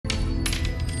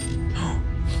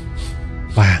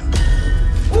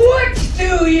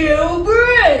you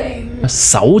bring?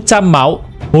 600 máu,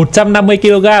 150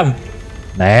 kg.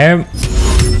 Ném.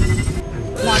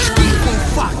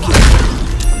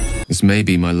 This may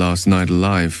be my last night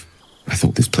alive. I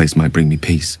thought this place might bring me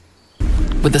peace.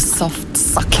 With a soft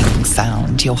sucking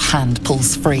sound, your hand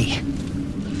pulls free.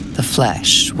 The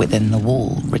flesh within the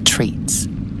wall retreats.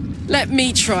 Let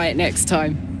me try it next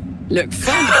time. Look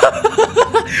fun.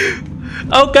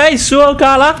 Okay, sure,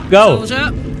 Karlach. Go.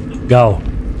 Soldier. Go.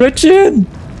 Richard.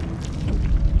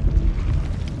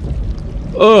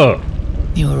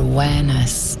 Your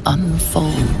awareness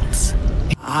unfolds.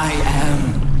 I am.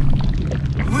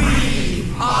 We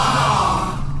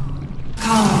are.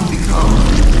 Come, become.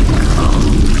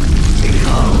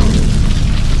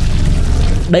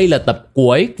 Đây là tập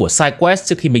cuối của side quest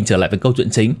trước khi mình trở lại với câu chuyện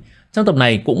chính. Trong tập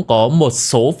này cũng có một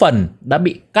số phần đã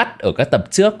bị cắt ở các tập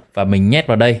trước và mình nhét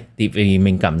vào đây thì vì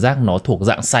mình cảm giác nó thuộc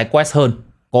dạng side quest hơn.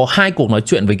 Có 2 cuộc nói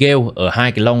chuyện với Gale ở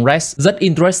 2 cái long rest rất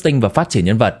interesting và phát triển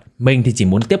nhân vật. Mình thì chỉ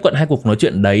muốn tiếp cận 2 cuộc nói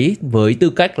chuyện đấy với tư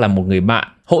cách là một người bạn,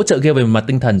 hỗ trợ Gale về mặt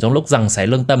tinh thần trong lúc giằng xé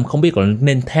lương tâm, không biết có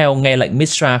nên theo nghe lệnh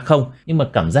Mistra không. Nhưng mà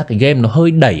cảm giác cái game nó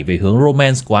hơi đẩy về hướng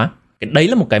romance quá. Cái đấy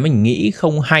là một cái mình nghĩ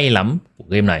không hay lắm của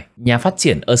game này. Nhà phát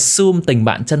triển assume tình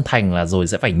bạn chân thành là rồi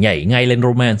sẽ phải nhảy ngay lên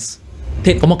romance.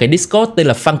 Thiện có một cái Discord tên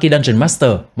là Funky Dungeon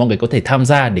Master. Mọi người có thể tham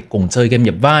gia để cùng chơi game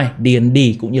nhập vai, D&D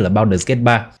cũng như là Baldur's Gate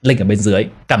 3. Link ở bên dưới.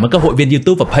 Cảm ơn các hội viên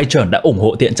YouTube và Patreon đã ủng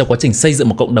hộ Thiện trong quá trình xây dựng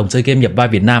một cộng đồng chơi game nhập vai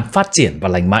Việt Nam phát triển và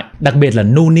lành mạnh. Đặc biệt là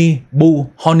Nuni, Bu,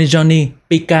 Honey Johnny,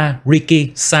 Pika, Ricky,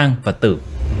 Sang và Tử.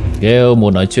 Gale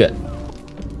muốn nói chuyện.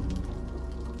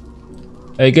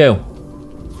 Hey Gale.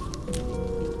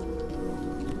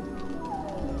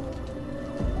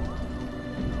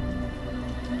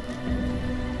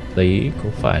 Đấy có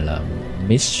phải là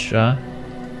Mistra?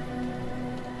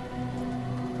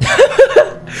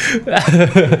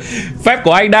 Phép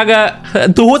của anh đang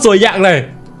thu hút rồi dạng này.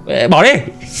 Bỏ đi.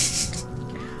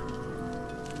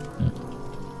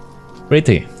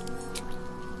 Pretty.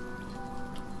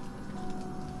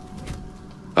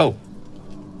 Oh.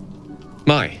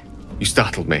 My, you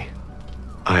startled me.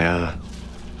 I,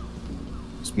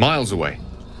 it's miles away.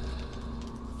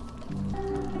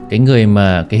 Cái người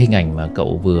mà cái hình ảnh mà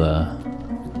cậu vừa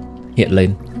hiện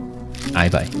lên, ai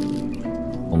vậy?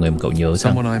 Một người mà cậu nhớ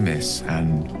chăng? Someone I miss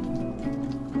and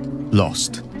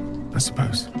lost, I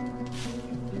suppose.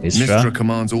 Mistra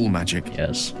commands all magic.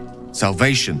 Yes.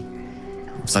 Salvation,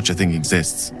 if such a thing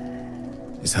exists,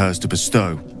 is hers to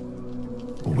bestow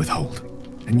or withhold.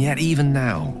 And yet even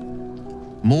now,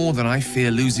 more than I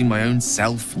fear losing my own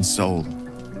self and soul,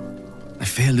 I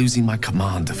fear losing my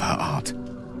command of her art.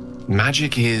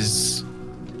 Magic is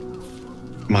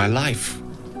my life.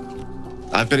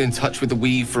 I've been in touch with the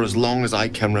weave for as long as I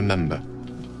can remember.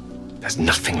 There's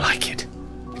nothing like it.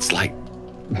 It's like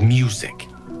music,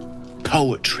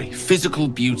 poetry, physical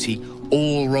beauty,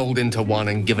 all rolled into one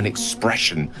and given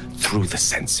expression through the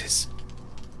senses.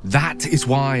 That is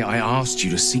why I asked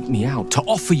you to seek me out, to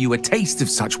offer you a taste of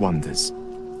such wonders.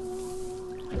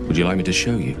 Would you like me to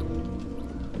show you?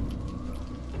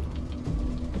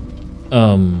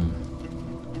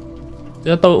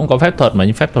 Tôi cũng có phép thuật mà,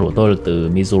 nhưng phép thuật của tôi là từ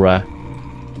Mizura.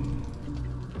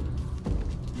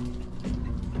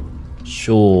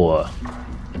 Sure.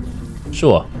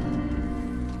 Sure.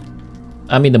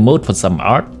 I'm in the mood for some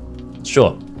art.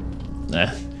 Sure. Nè,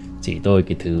 chỉ tôi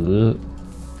cái thứ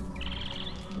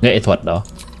nghệ thuật đó.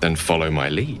 Then follow my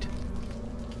lead.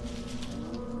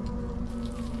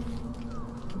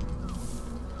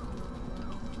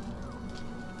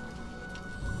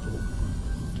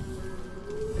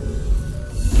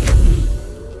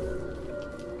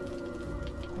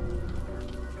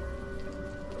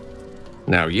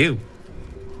 Now you.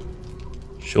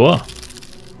 Sure.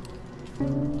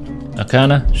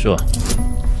 Arcana, sure.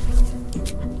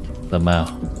 Tờ màu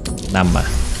 5 mà.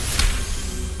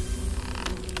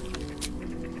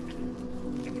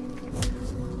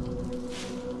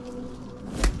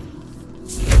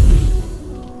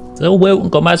 Will cũng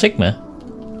có magic mà.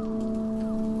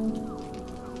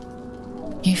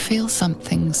 You feel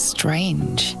something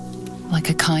strange, like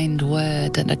a kind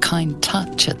word and a kind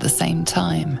touch at the same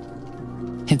time.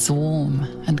 It's warm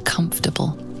and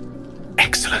comfortable.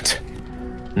 Excellent.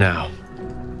 Now,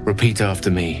 repeat after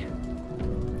me.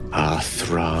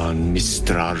 Athran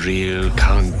Mistra Real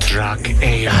Contract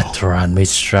Ale. Athran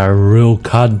Mistra Real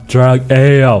Contract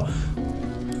Ale.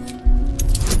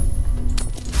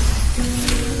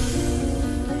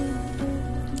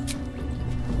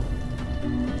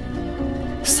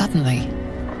 Suddenly,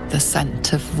 the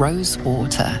scent of rose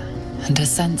water and a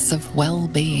sense of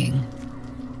well-being.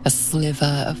 A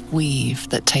sliver of weave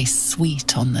that tastes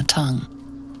sweet on the tongue.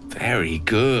 Very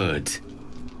good.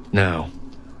 Now,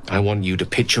 I want you to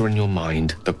picture in your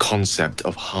mind the concept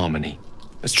of harmony,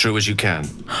 as true as you can.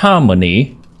 Harmony.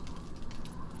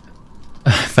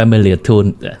 Familiar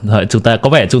tune. Rồi,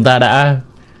 chúng ta đã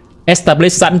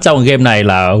establish sẵn trong game này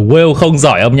là Wyll không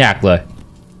giỏi âm nhạc rồi.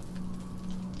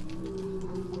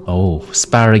 Oh,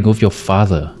 sparring with your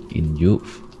father in youth.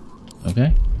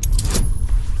 Okay.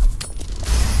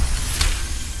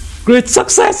 Great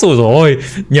success rồi,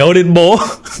 nhớ đến bố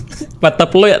và tập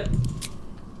luyện.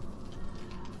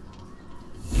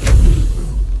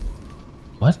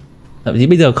 What? Thậm chí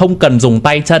bây giờ không cần dùng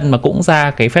tay chân mà cũng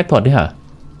ra cái phép thuật đấy hả?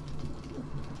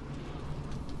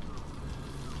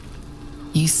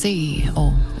 You see,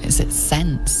 or is it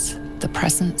sense, the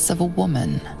presence of a woman.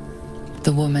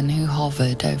 The woman who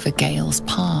hovered over Gale's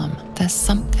palm. There's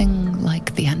something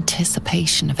like the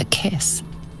anticipation of a kiss.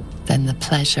 Then the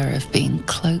pleasure of being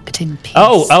cloaked in peace.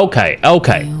 Oh, okay.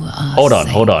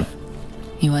 Hold on.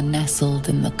 You are nestled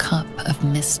in the cup of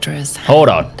Mistra's hand. Hold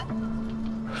on.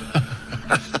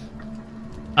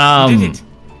 You did it.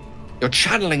 You're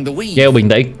channeling the weave. Gale bình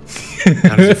tĩnh.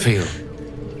 How does it feel?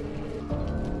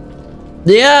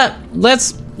 Yeah,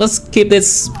 let's keep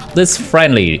this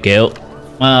friendly, Gale.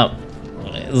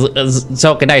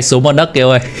 Cho cái này xuống một nấc,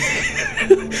 Gale ơi.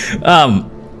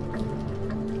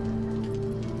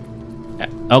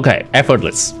 Okay,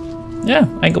 effortless. Yeah,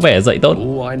 anh có vẻ dậy tốt.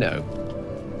 Oh, I know.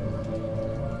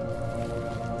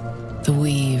 The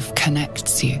weave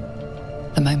connects you.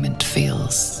 The moment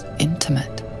feels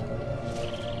intimate.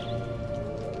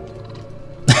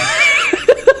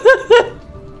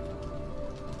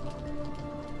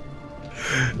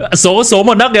 Số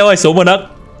một nấc, Gale ơi, số một nấc.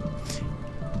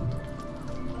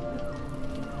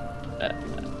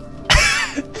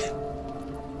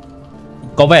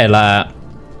 Có vẻ là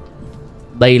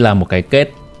đây là một cái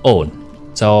kết ổn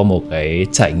cho một cái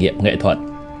trải nghiệm nghệ thuật.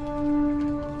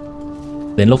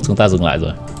 Đến lúc chúng ta dừng lại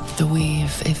rồi. The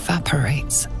weave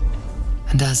evaporates,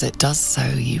 and as it does so,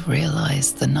 you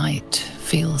realize the night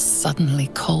feels suddenly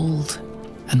cold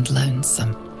and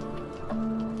lonesome.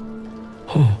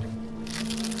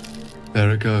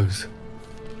 There it goes.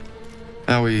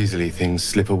 How easily things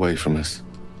slip away from us,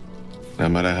 no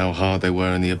matter how hard they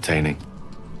were in the obtaining.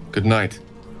 Good night.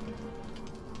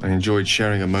 I enjoyed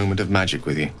sharing a moment of magic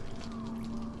with you.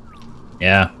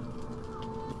 Yeah.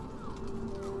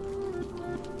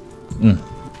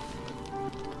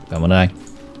 Cảm ơn anh.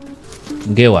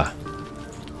 Gale à?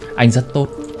 Anh rất tốt.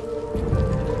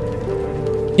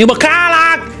 Nhưng mà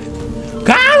Karlach!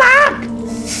 Karlach!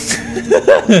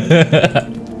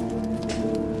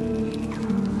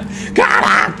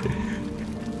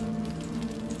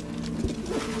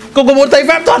 Cô có muốn thấy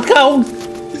phép thuật không?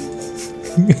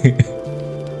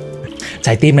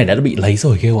 Trái tim này đã bị lấy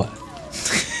rồi, Gale ạ.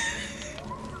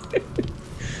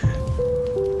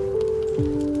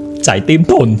 Trái tim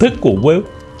thổn thức của Wyll.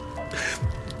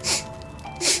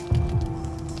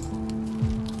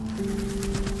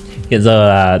 Hiện giờ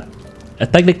là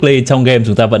technically trong game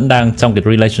chúng ta vẫn đang trong cái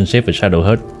relationship với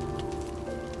Shadowheart.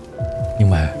 Nhưng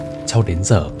mà cho đến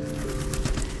giờ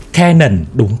canon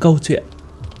đúng câu chuyện,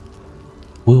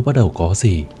 Wyll bắt đầu có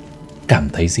cảm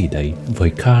thấy gì đấy với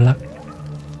Karlach.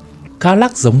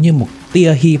 Karlach giống như một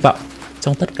tia hy vọng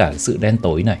trong tất cả sự đen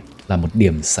tối này, là một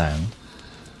điểm sáng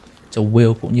cho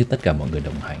Wyll cũng như tất cả mọi người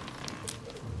đồng hành.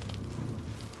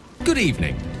 Good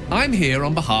evening. I'm here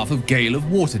on behalf of Gale of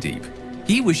Waterdeep.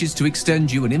 He wishes to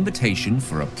extend you an invitation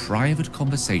for a private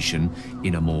conversation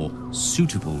in a more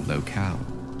suitable locale.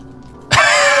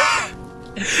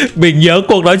 Mình nhớ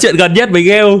cuộc nói chuyện gần nhất với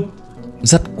Gale.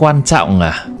 Rất quan trọng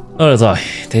à? Được rồi,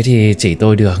 thế thì chỉ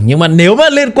tôi được. Nhưng mà nếu mà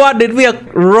liên quan đến việc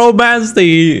romance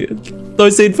thì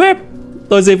tôi xin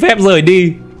phép rời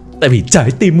đi. Tại vì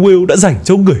trái tim Wyll đã dành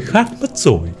cho người khác mất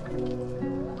rồi.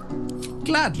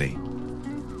 Gladly.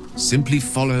 Simply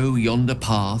follow yonder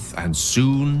path and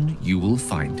soon you will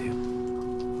find him.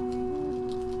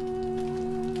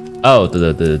 Oh,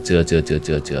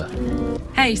 chưa.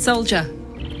 Hey, soldier.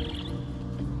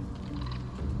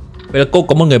 Vậy là cô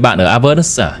có một người bạn ở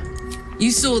Avernus à? You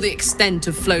saw the extent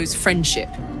of Flo's friendship.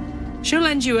 She'll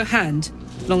lend you a hand,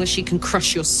 long as she can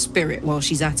crush your spirit while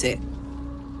she's at it.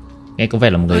 Nghe có vẻ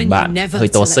là một người bạn hơi toxic. I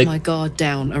knew never to let my guard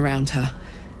down around her.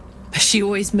 But she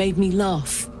always made me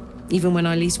laugh, even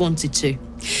when I least wanted to.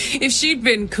 If she'd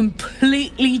been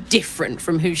completely different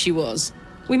from who she was,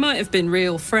 we might have been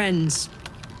real friends.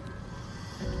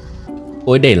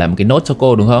 Cô ấy để lại một cái nốt cho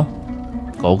cô đúng không?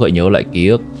 Có gợi nhớ lại ký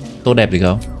ức tốt đẹp gì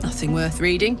không? Nothing worth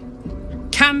reading.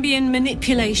 Cambion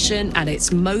manipulation at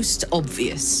its most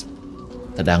obvious.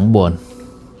 Thật đáng buồn.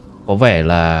 Có vẻ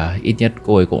là ít nhất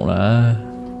cô ấy cũng đã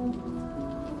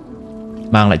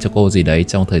mang lại cho cô gì đấy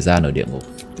trong thời gian ở địa ngục.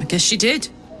 I guess she did.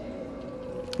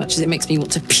 Much as it makes me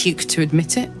want to puke to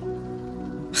admit it.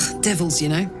 Devils, you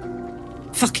know.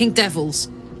 Fucking devils.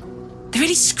 They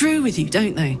really screw with you,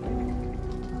 don't they?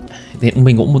 Thì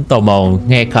mình cũng muốn tò mò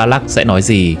nghe Karlach sẽ nói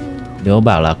gì nếu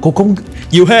bảo là cô cũng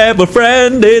you have a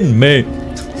friend in me.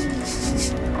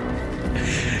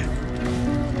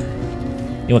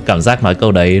 Nhưng mà cảm giác nói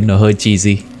câu đấy nó hơi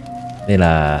cheesy, nên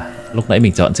là lúc nãy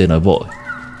mình chọn chưa nói vội.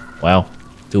 Wow,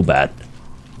 too bad.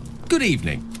 Good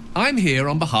evening. I'm here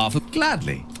on behalf of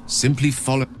Gladly. Simply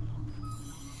follow.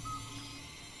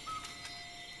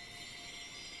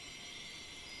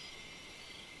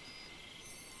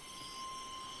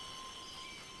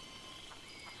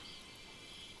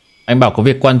 Anh bảo có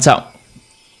việc quan trọng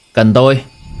cần tôi.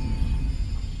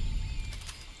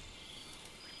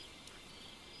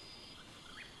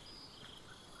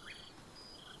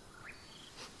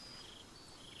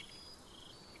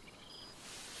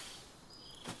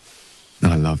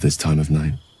 I love this time of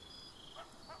night.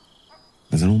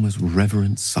 There's an almost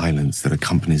reverent silence that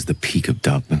accompanies the peak of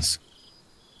darkness,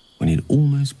 when you'd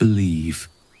almost believe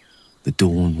the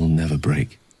dawn will never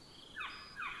break.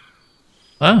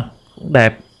 À, cũng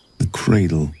đẹp. The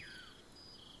cradle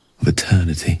of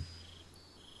eternity.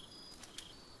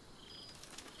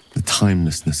 The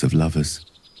timelessness of lovers.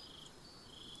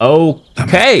 That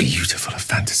Okay. most beautiful of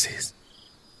fantasies.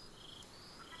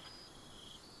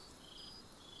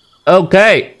 Ok.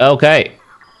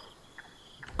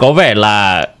 Có vẻ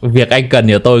là việc anh cần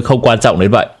nhờ tôi không quan trọng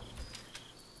đến vậy.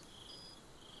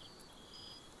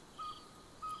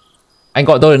 Anh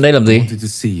gọi tôi đến đây làm gì? I wanted to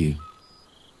see you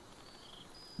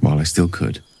while I still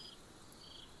could.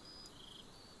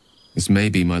 This may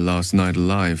be my last night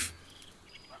alive.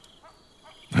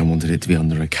 I wanted it to be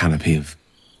under a canopy of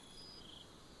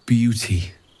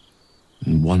beauty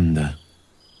and wonder.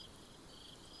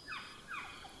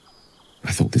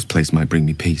 I thought this place might bring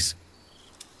me peace.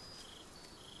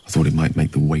 I thought it might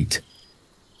make the weight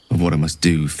of what I must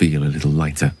do feel a little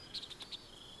lighter.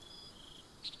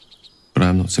 But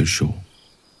I'm not so sure.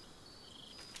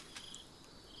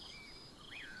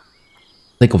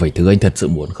 Đây có phải thứ anh thật sự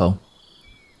muốn không?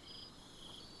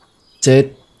 Chết.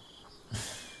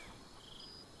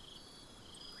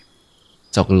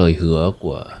 Cho cái lời hứa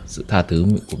của sự tha thứ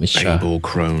của Mr. Babel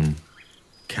crone,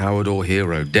 coward or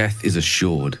hero, death is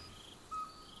assured.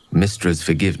 Mistra's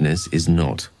forgiveness is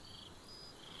not.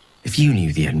 If you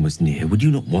knew the end was near, would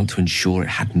you not want to ensure it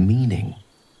had meaning?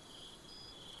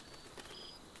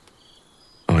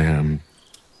 I am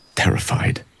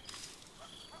terrified.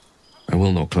 I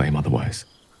will not claim otherwise.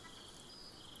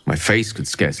 My face could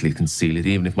scarcely conceal it,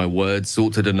 even if my words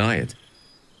sought to deny it.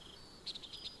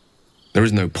 There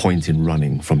is no point in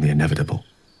running from the inevitable.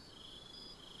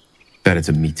 Better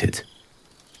to meet it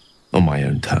on my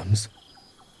own terms.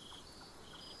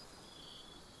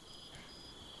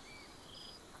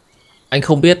 Anh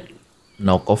không biết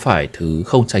nó có phải thứ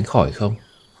không tránh khỏi không?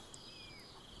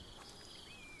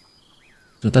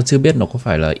 Chúng ta chưa biết nó có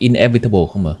phải là inevitable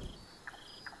không mà.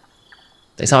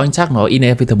 Tại sao anh chắc nó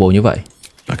inevitable như vậy?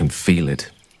 I can feel it.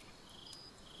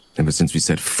 Ever since we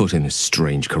set foot in this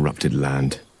strange, corrupted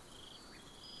land.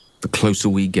 The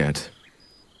closer we get,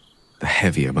 the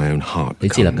heavier my own heart Đấy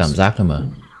chỉ là cảm becomes. giác thôi mà.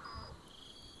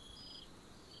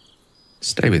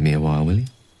 Stay with me a while, will you?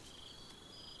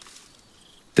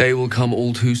 Day will come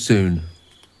all too soon,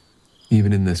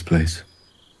 even in this place.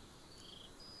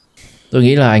 Tôi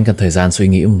nghĩ là anh cần thời gian suy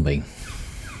nghĩ một mình.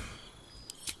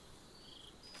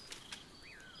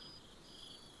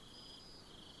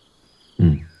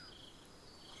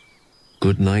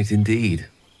 Good night indeed.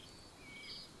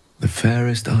 The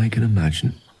fairest I can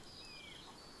imagine.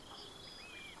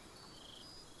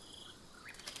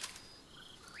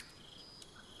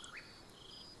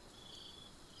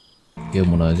 Gale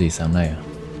muốn nói gì sáng nay à?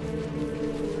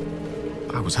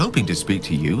 I was hoping to speak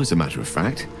to you, as a matter of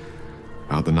fact,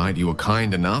 about the night you were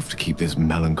kind enough to keep this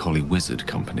melancholy wizard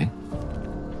company.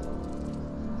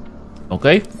 Ok,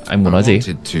 anh muốn nói gì? I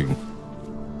wanted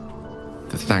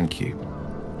to thank you.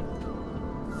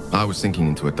 I was sinking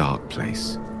into a dark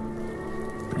place,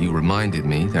 but you reminded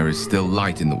me there is still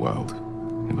light in the world,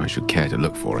 if I should care to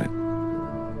look for it.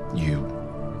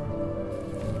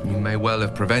 You may well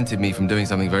have prevented me from doing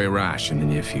something very rash in the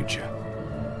near future.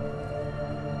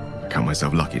 I count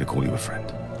myself lucky to call you a friend.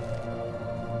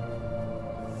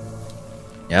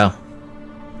 Yeah.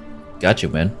 Got you,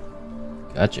 man.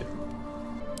 Got you.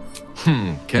 Từ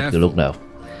Careful. lúc nào?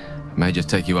 May just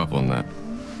take you up on that.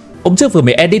 Hôm trước vừa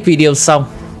mới edit video xong,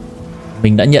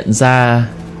 mình đã nhận ra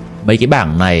mấy cái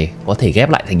bảng này có thể ghép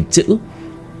lại thành chữ.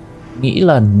 Nghĩ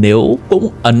là nếu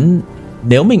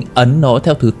mình ấn nó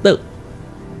theo thứ tự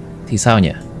thì sao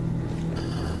nhỉ?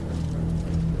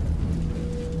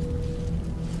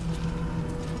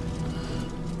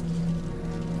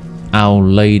 Our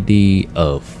Lady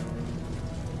Earth.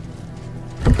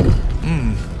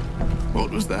 What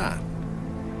was that?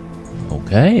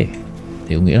 Ok,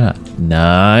 thì có nghĩa là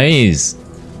nice.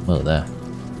 Mở ra.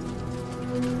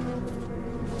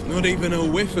 Not even a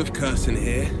whiff of cursing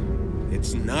here.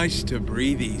 It's nice to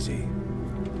breathe easy.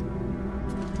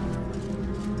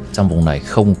 Trong vùng này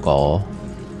không có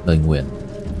lời nguyền.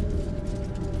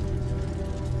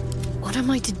 What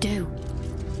am I to do?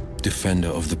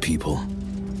 Defender of the people.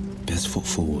 Best foot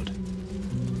forward.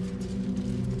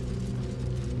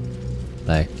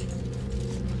 Đây.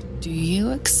 Do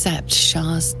you accept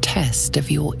Shah's test of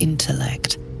your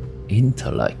intellect?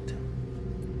 Intellect.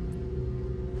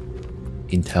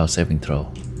 Intel saving throw.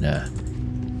 Nah.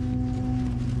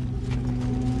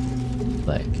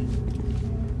 Like.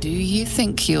 Do you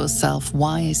think yourself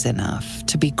wise enough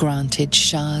to be granted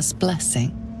Shah's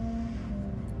blessing?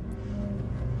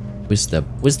 Wisdom.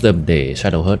 Wisdom để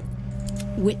Shadowheart.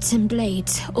 Wits and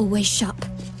blades always sharp.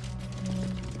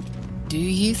 Do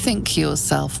you think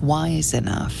yourself wise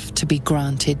enough to be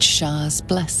granted Shah's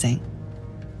blessing?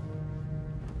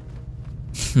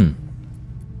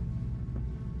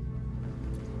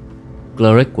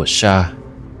 Cleric của Shah.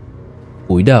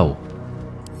 Cúi đầu.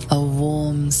 A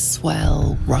warm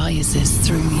swell rises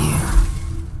through you.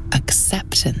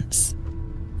 Acceptance.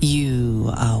 You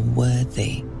are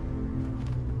worthy.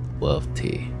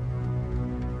 Worthy.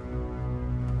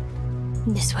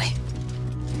 This way.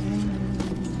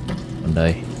 Còn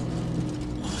đây.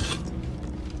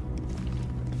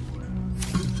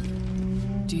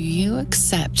 Do you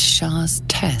accept Shah's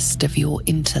test of your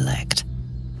intellect?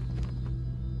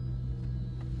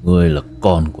 Ngươi là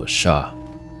con của Shah.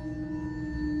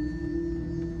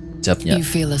 Chấp nhận. You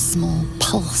feel a small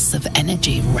pulse of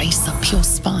energy race up your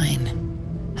spine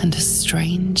and a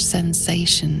strange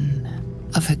sensation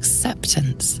of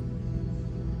acceptance.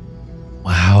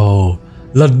 Wow,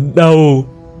 lần đầu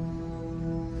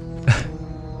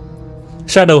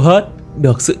Shadowheart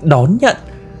được sự đón nhận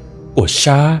của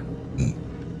Shah.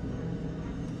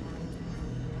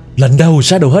 Lần đầu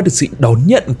Shadowheart được sự đón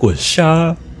nhận của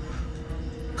Shah.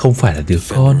 Không phải là đứa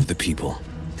con.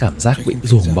 Cảm giác bị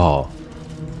ruồng bỏ.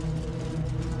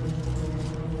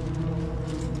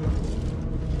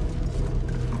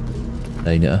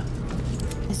 Đây nữa.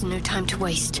 There's no time to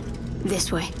waste.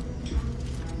 This way.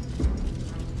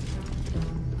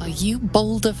 Are you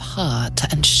bold of heart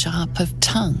and sharp of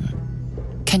tongue?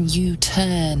 Can you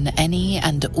turn any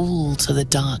and all to the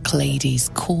Dark Lady's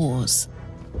cause?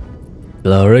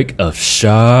 Cleric of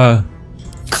Shah.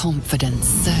 Confidence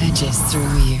surges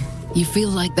through you. You feel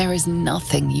like there is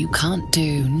nothing you can't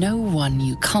do, no one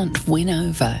you can't win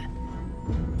over.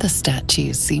 The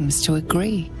statue seems to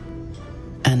agree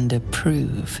and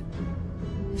approve.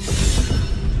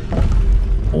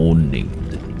 Owning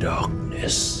the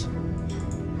darkness.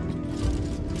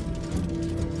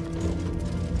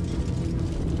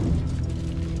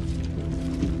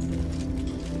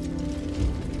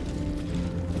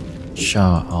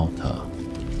 Shah altar.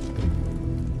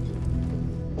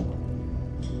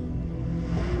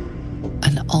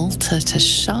 An altar to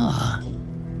Shah.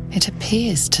 It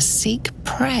appears to seek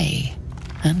prey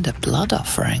and a blood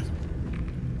offering.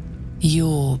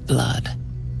 Your blood.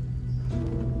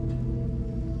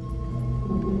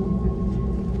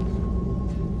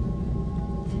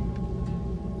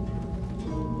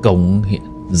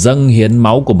 Dâng hiến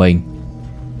máu của mình.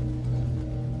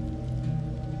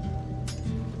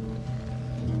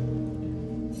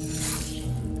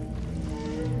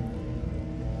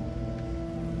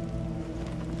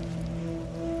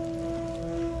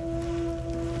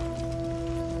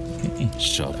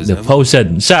 The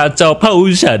potion. Shah cho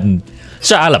potion.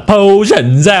 Shah là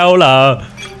potion giao là.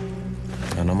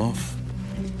 And I'm off.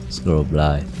 Scroll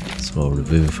blind. Scroll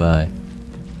revivify.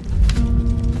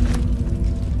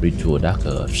 Ritual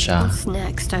Dagger of Shah. What's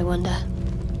next, I wonder?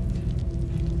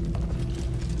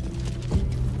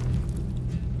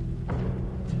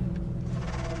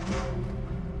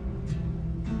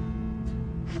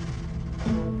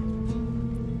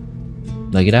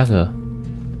 Lấy cái dagger.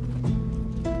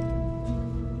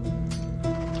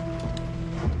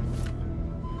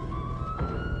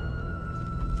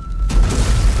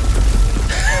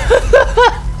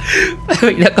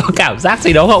 Mình đã có cảm giác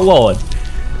gì đó không ổn.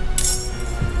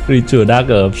 Ritual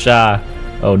Dagger of Shah.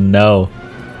 Oh no.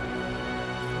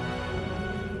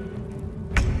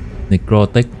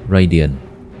 Necrotic Radiant.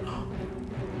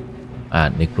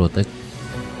 À, Necrotic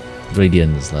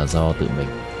Radiance là do tự mình.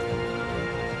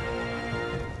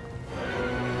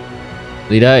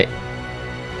 Gì đây?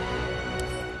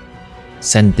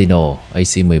 Sentinel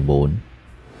AC 14.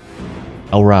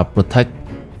 Aura Protect.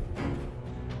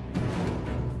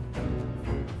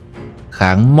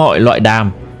 kháng mọi loại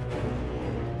đam,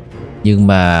 nhưng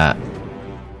mà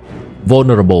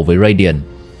vulnerable với Radiant.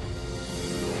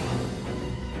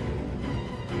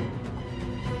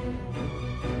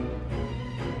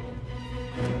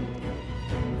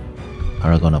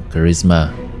 Paragon of Charisma,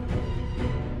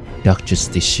 Dark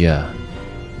Justicia.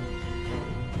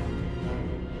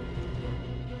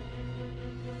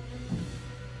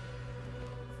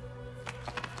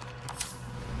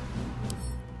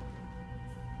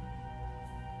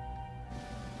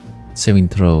 Saving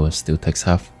throw still takes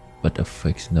half, but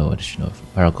affects no additional.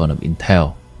 Paragon of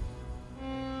Intel,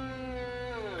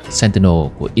 Sentinel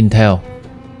của Intel.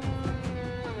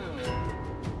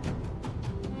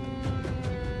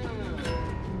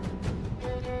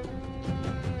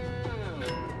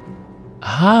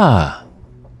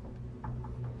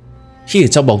 Khi ở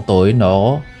trong bóng tối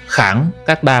nó kháng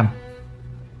các đam.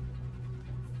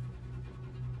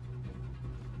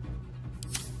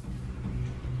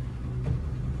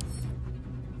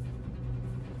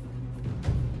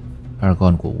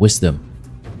 Paragon của Wisdom.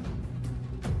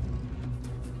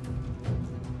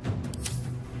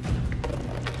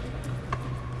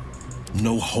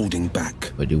 No holding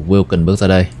back. Vậy thì Wyll cần bước ra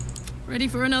đây. Ready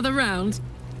for another round?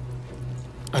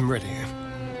 I'm ready.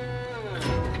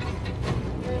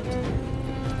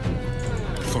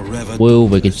 Wyll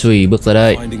với cái chùy bước ra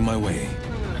đây.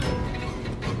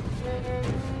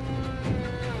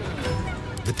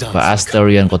 Và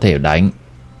Astarion có thể đánh.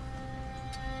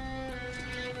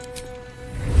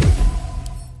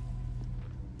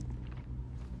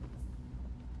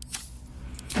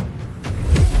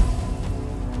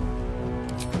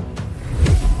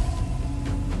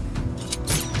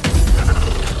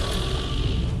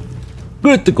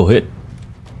 Critical hit.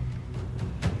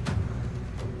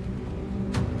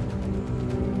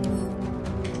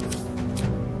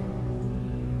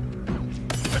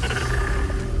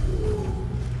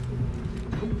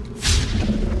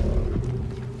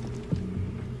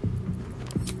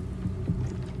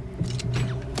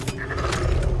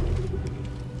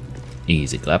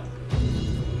 Easy clap.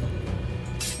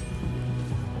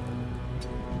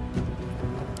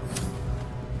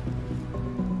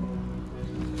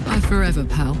 Bye forever,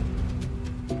 pal.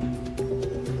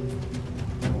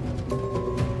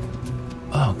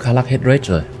 Oh, Karlach hết rage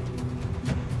rồi.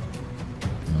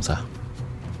 Không sao.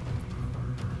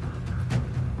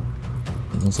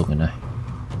 Không dùng cái này.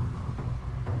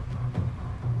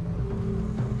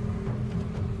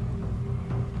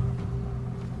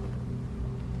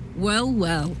 Well,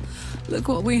 well. Look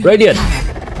what we Radiant.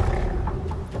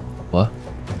 What?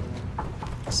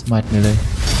 Smite melee.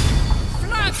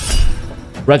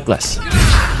 Reckless.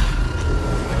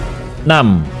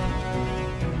 5.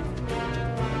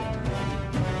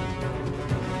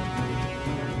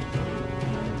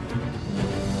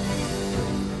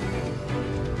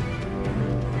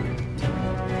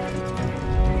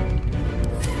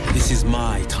 This is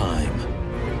my time.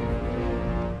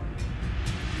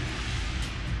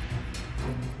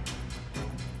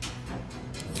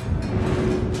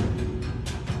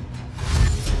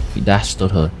 Bị dash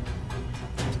tốt hơn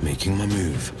Making my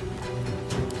move.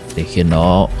 để khiến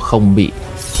nó không bị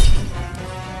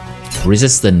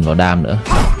resistant vào đam nữa.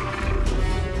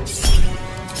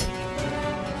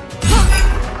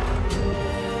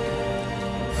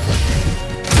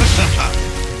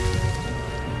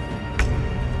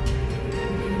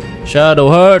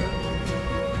 Shadowheart.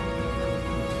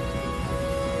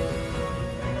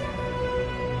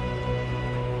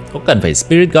 Có cần phải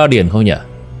Spirit Guardian không nhỉ?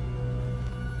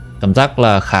 Cảm giác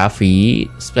là khá phí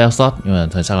spell slot, nhưng mà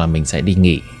thật ra là mình sẽ đi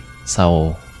nghỉ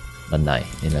sau lần này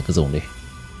nên là cứ dùng đi.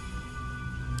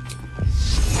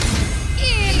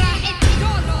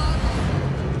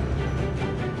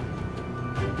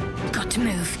 Got to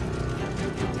move.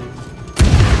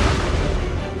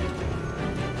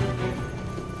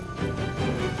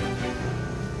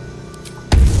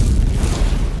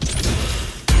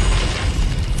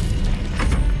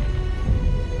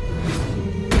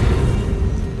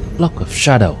 Block of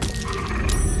Shadow.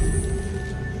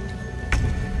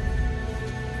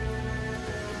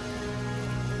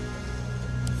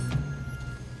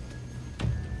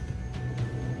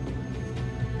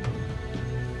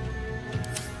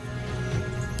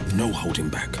 No holding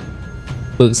back.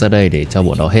 Bước ra đây để cho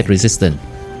bọn nó hết resistance.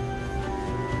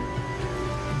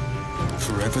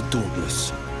 Forever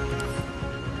dauntless.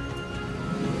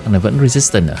 Thằng này vẫn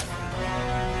resistant à?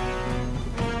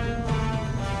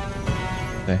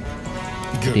 Ok.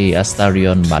 Thì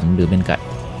Astarion bắn đứa bên cạnh.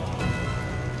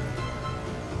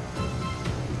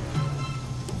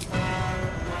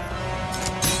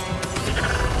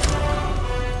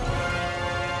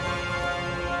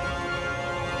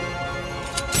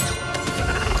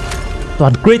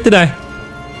 Toàn crit thế này.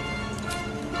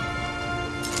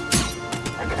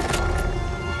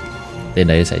 Tên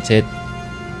đấy sẽ chết.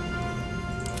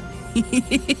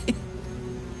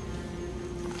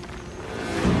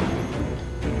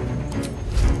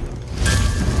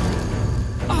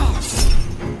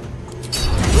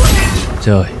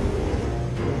 Trời.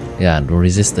 Yeah, no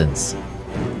resistance.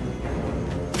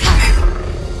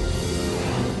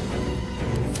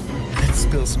 Let's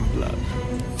spill some blood.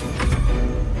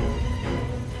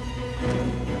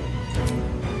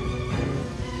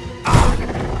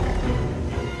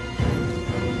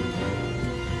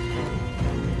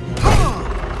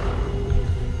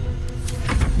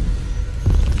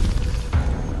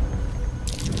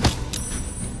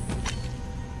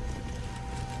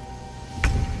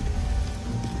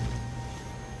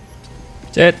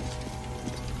 Chết.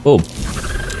 Boom.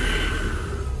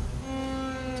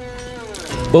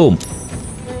 Boom.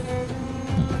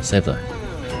 Save rồi.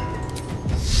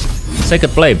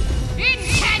 Second flame.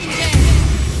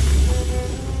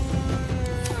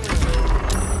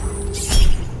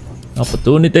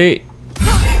 Opportunity.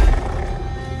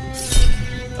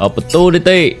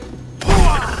 Opportunity.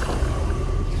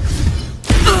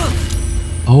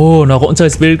 Oh, nó cũng chơi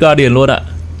Spirit Guardian luôn ạ.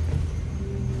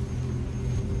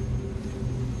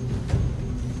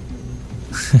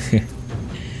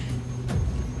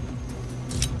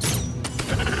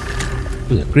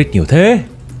 Crit nhiều thế.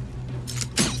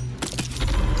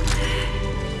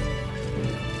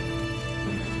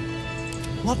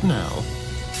 What now?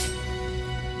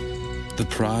 The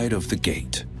pride of the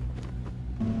gate.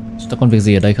 Chúng ta còn việc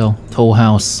gì ở đây không? Toll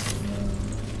House.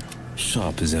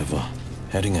 Sharp as ever.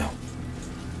 Heading out.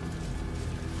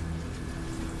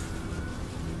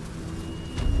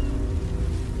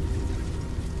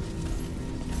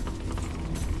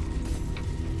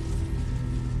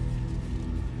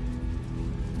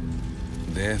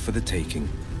 There for the taking.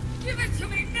 Give it to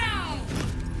me now!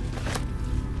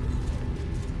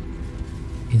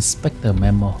 Inspector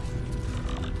memo.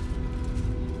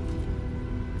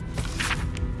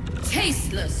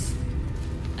 Tasteless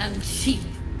and cheap.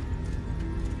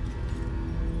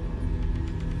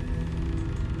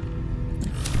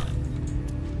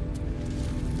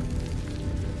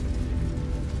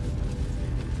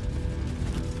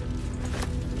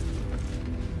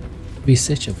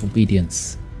 Research of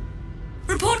obedience.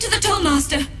 Report to the toll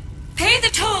master. Pay the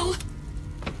toll.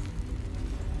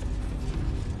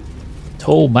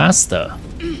 Toll master.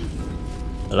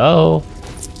 Hello.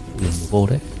 Liền vô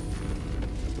đấy.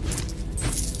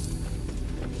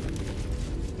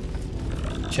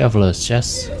 Traveler's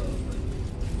chest.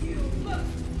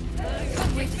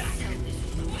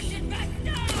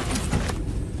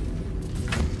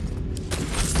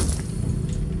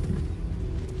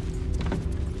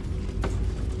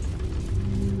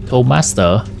 Toll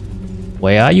master,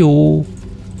 where are you?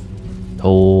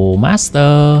 Toll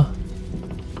master.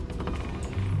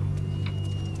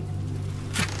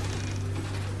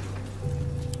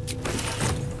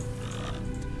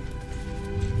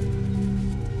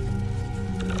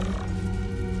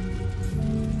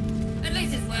 At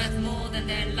least it's worth more than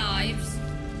their lives.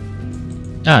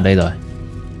 À đây rồi.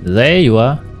 There you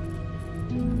are.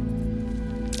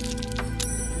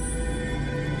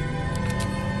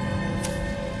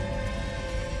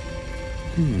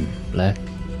 Black.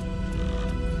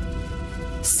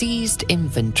 Seized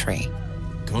inventory.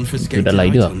 Confiscated đã lấy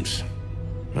được. items.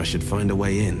 I should find a way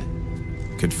in.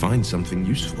 Could find something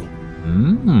useful.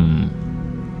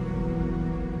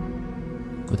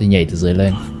 Có thể nhảy từ dưới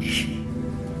lên.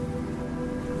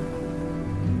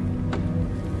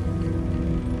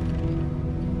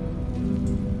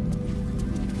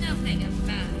 Nothing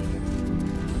about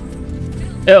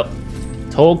Ew.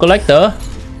 Toll collector.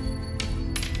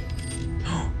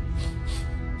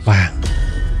 Vàng.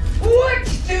 What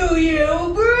do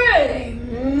you bring?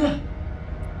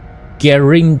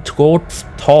 Gering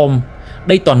Tom.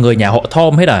 Đây toàn người nhà họ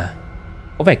Tom hết à?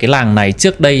 Có vẻ cái làng này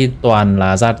trước đây toàn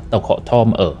là gia tộc họ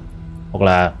Tom ở, hoặc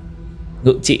là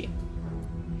ngự trị.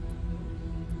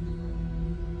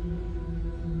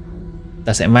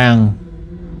 Ta sẽ mang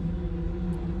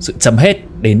sự chấm hết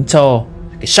đến cho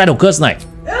cái Shadow Curse này.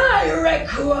 I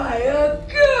require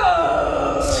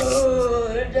good.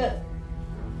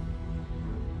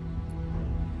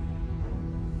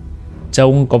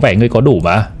 Trông có vẻ ngươi có đủ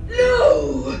mà. No.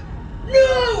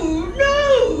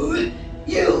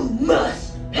 You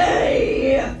must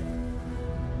pay.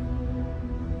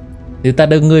 Nếu ta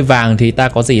đưa ngươi vàng thì ta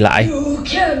có gì lại? You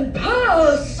can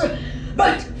pass,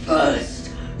 but first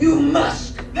you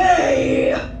must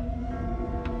pay.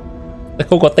 Ta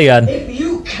không có tiền. If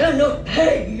you cannot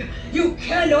pay, you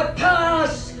cannot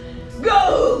pass.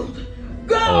 Gold,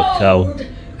 Go.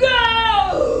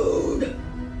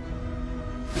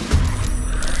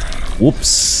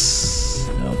 Whoops.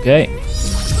 Ok.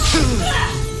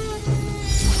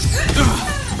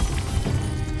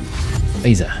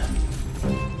 Bây giờ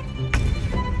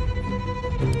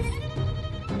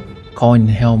coin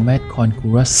helmet, coin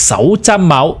cuirass, 600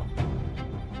 máu.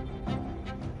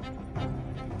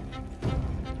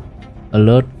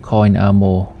 Alert, coin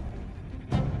armor.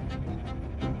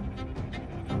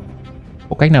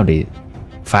 Có cách nào để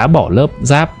phá bỏ lớp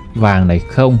giáp vàng này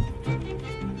không?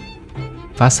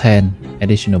 Fast hand,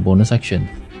 additional bonus action.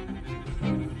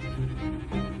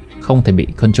 Không thể bị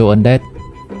control undead.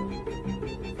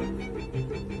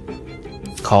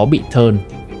 Khó bị turn.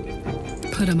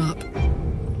 Put him up.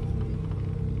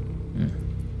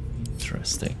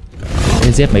 Interesting.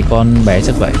 Để giết mấy con bé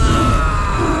chắc vậy.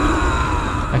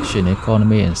 Action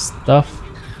economy and stuff.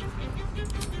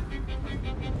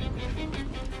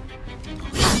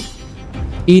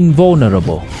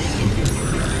 Invulnerable.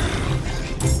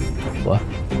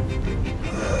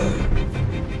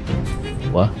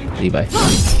 Ủa? Gì vậy?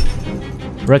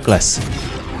 Reckless.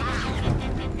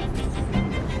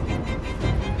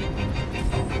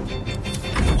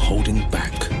 Holding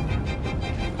back.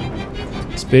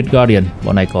 Spirit Guardian,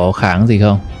 bọn này có kháng gì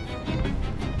không?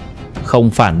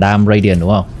 Không phản đam Radiant đúng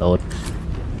không? Tốt.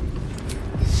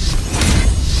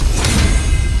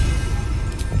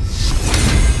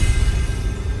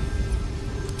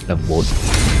 Tầm 4.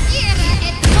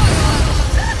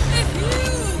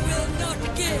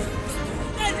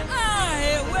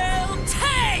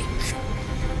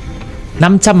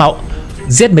 500 máu.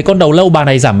 Giết mấy con đầu lâu bà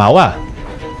này giảm máu à?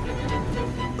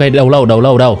 Ok, đầu lâu đâu?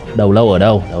 Đầu lâu ở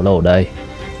đâu? Đầu lâu ở đây.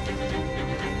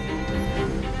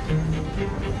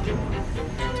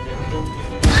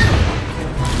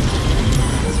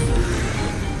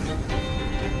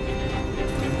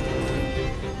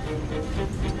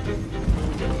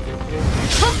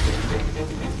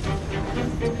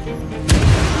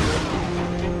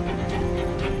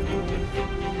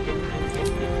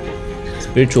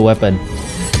 Spiritual weapon.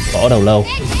 Có đầu lâu.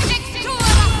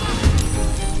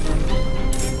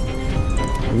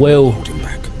 Wyll.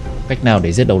 Cách nào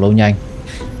để giết đầu lâu nhanh?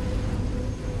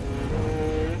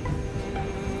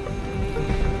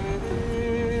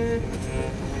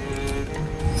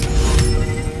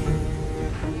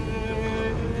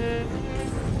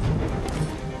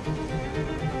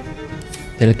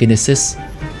 Telekinesis.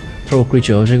 Throw a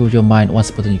creature object with your mind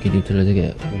once per turn. You can do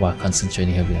telekinesis while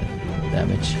concentrating heavy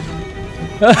damage.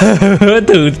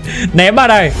 Thử ném bà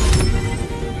này.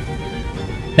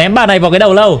 Ném bà này vào cái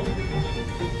đầu lâu.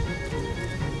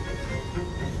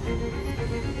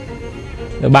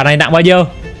 Bà này nặng bao nhiêu?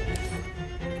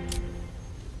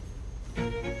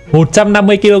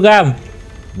 150 kg.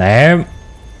 Ném.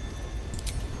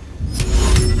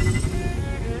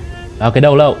 Vào cái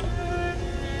đầu lâu.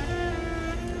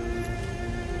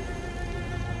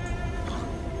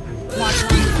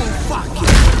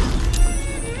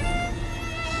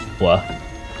 Ủa?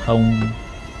 Không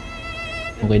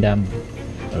gây đam.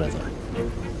 Rồi.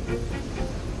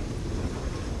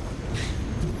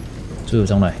 Chui vào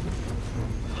trong này.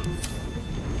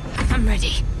 I'm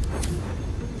ready.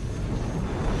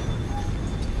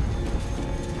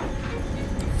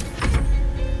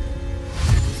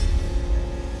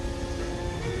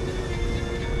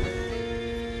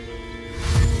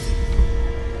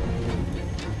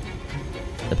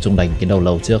 Tập trung đánh cái đầu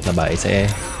lâu trước là bà ấy sẽ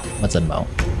mất dần máu.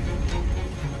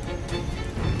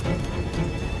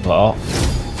 Gõ.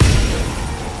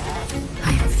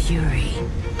 I am fury.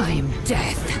 I am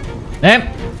death. Ném.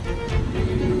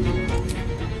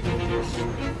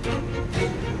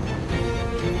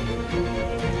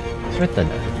 Threaten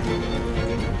à?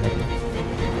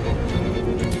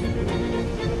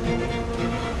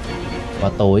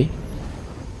 Quá tối.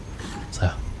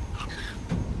 Sao?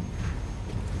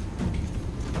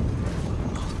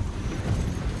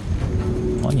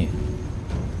 Khó nhỉ?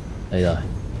 Đây rồi.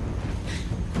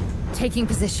 Taking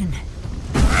position.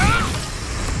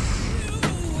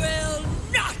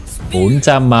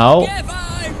 400 máu.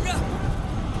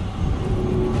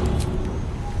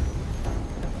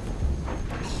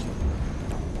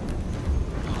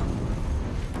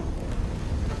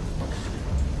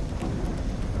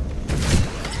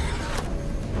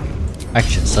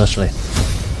 Action search lên.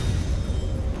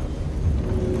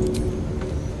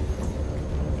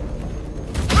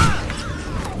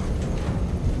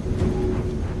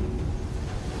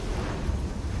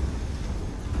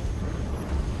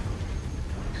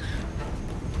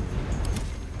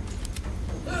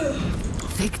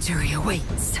 Victory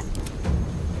awaits.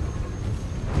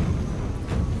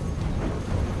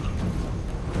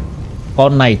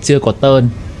 Con này chưa có turn.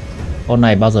 Con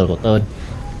này bao giờ có turn?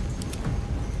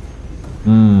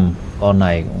 Con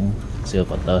này cũng chưa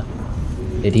có turn.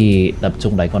 Thế thì tập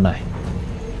trung đánh con này.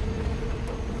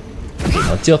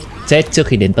 Nó chết trước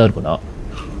khi đến turn của nó.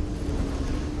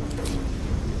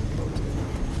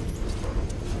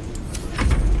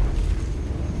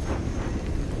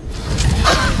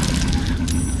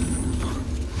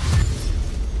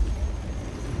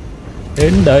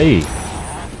 Đến đây.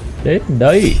 Đến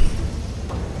đây.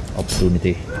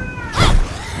 Opportunity.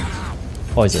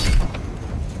 Poison.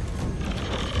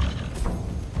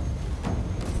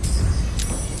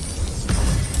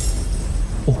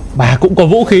 Bà cũng có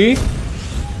vũ khí.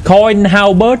 Coin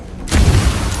halberd.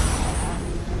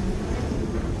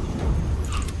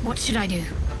 What should I do?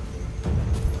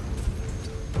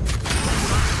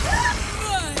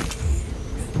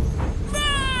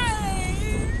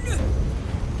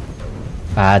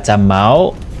 Ba 300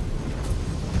 máu.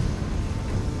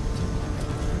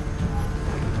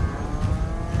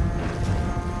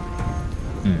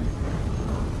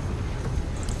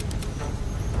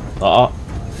 Có.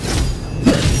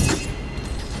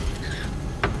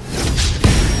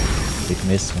 Big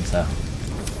miss không sao.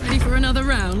 Ready for another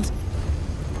round?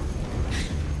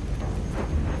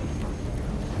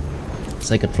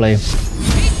 Sacred Flame.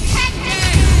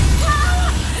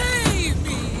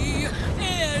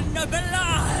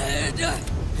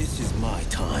 This is my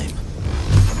time.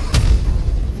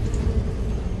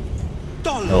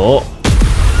 Ồ.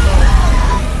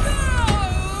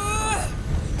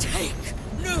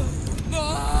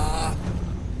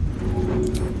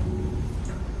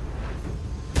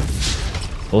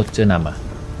 Ồ, chưa nằm à?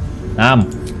 Nằm.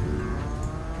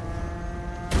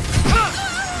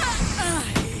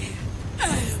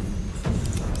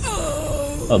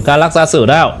 Ở Karlach ra xử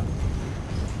đạo.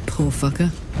 Poor fucker.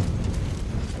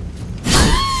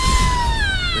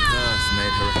 The curse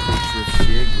made her a creature of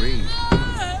sheer greed.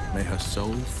 May her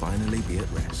soul finally be at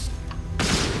rest.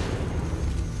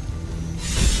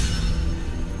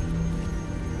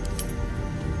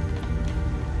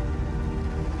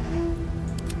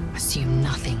 Assume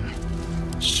nothing.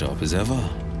 Sharp as ever.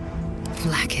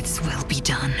 Black its will be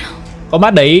done. Con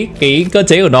mắt đấy, cái cơ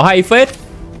chế của nó hay phết.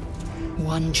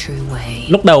 One true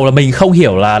way. Lúc đầu là mình không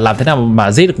hiểu là làm thế nào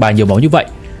mà giết được bà nhiều máu như vậy.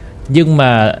 Nhưng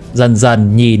mà dần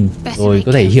dần nhìn rồi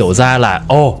có thể hiểu ra là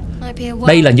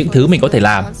đây là những thứ mình có thể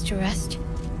làm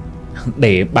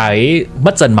để bà ấy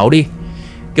mất dần máu đi.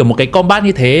 Kiểu một cái combat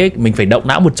như thế mình phải động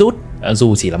não một chút,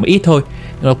 dù chỉ là một ít thôi,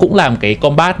 nhưng nó cũng làm cái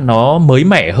combat nó mới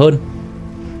mẻ hơn.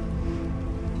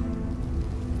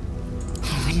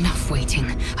 Enough waiting.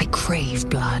 I crave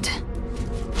blood.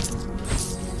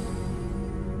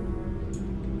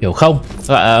 Hiểu không?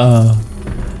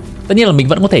 Tất nhiên là mình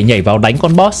vẫn có thể nhảy vào đánh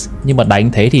con boss, nhưng mà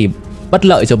đánh thế thì bất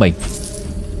lợi cho mình.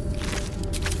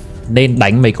 Nên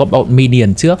đánh mấy con bọn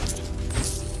minion trước.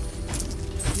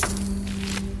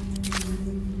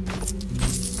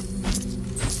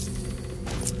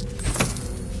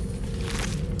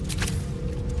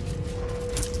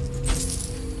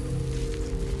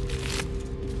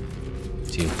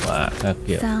 Chìa khóa các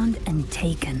kiểu. Found and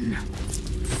taken.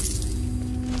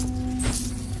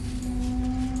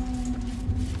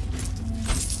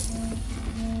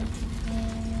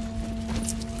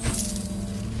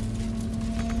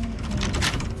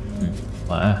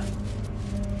 Wow.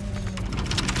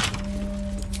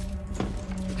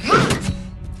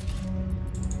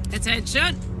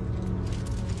 Attention.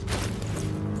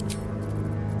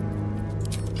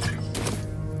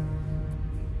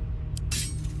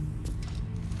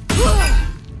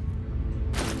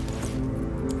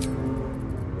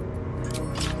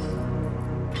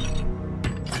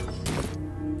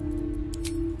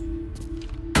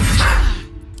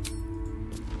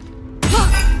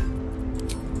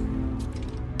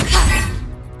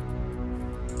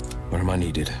 Where am I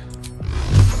needed?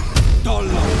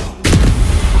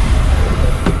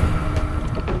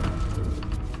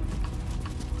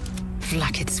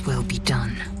 Black's will be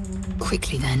done.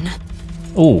 Quickly then.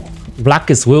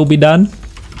 Black's will be done.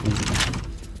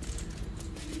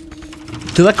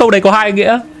 Thực ra câu này có hai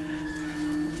nghĩa.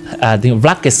 Thì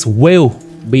Black's will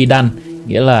be done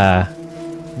nghĩa là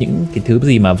những cái thứ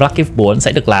gì mà Black's muốn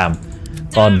sẽ được làm.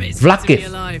 Còn Black's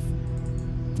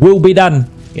will be done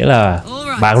nghĩa là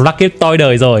bà Black's toi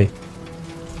đời rồi.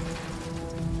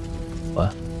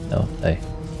 Đâu, đây.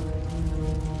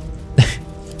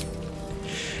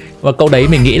 Và câu đấy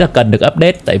mình nghĩ là cần được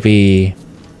update, tại vì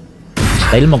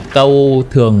đấy là một câu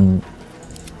thường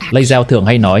Lae'zel thường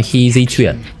hay nói khi di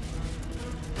chuyển.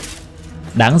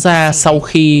 Đáng ra sau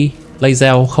khi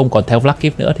Lae'zel không còn theo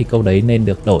Black's nữa thì câu đấy nên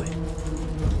được đổi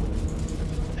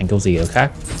thành câu gì ở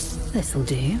khác. This'll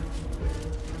do.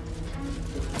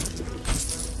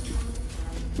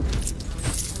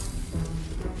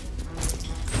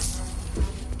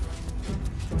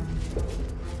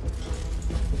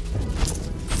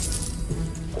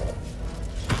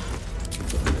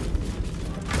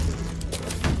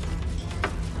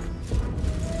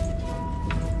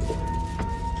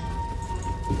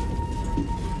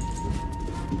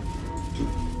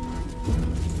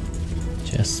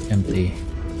 Just empty.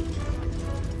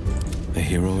 A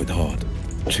hero at heart,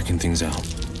 checking things out.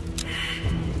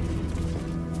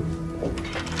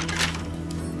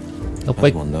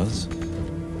 Topic. One does.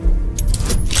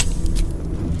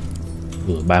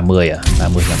 30 à?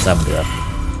 30% được.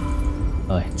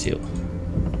 Thôi, chịu.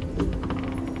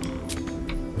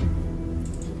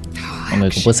 Mọi người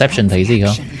có perception thấy gì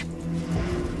không?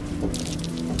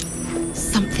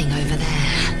 Something over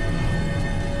there.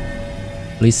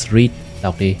 Please read.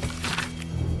 Đọc đi.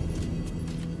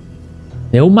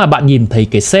 Nếu mà bạn nhìn thấy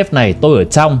cái safe này, tôi ở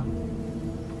trong,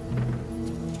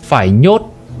 phải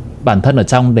nhốt bản thân ở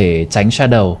trong để tránh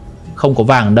shadow. Không có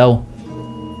vàng đâu.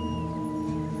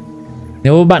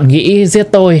 Nếu bạn nghĩ giết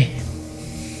tôi,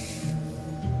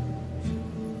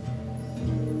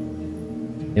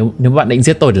 Nếu bạn định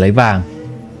giết tôi để lấy vàng,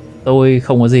 tôi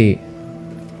không có gì.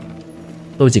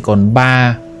 Tôi chỉ còn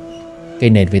 3 cây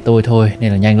nền với tôi thôi,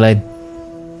 nên là nhanh lên.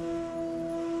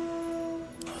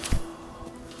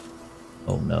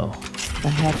 Oh no. The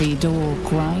heavy door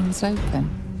grinds open.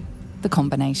 The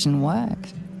combination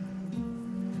worked.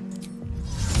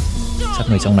 Chắc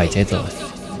người trong này chết rồi.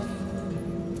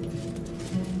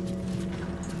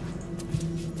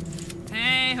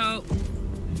 Hey ho.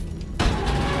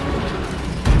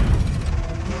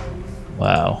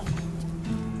 Wow.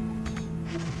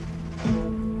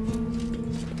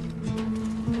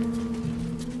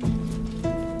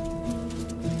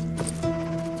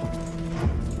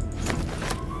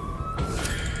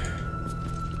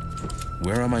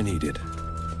 Where am I needed?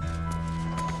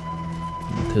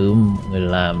 Thứ mọi người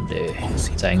làm để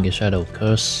tránh cái shadow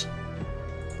curse.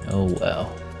 Oh well.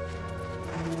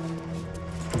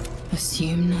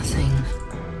 Assume nothing.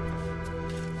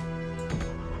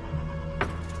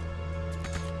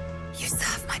 You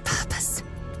serve my purpose.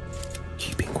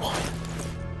 Keeping quiet.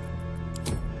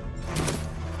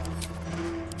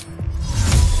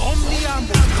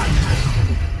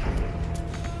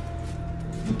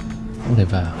 Không thể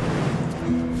vào.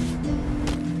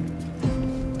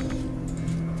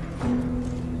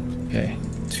 Okay.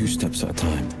 2 steps at a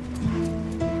time.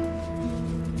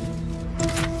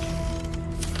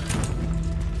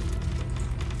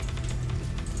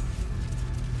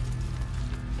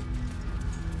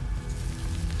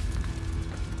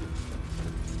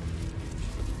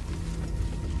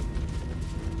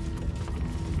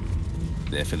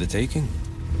 There for the taking.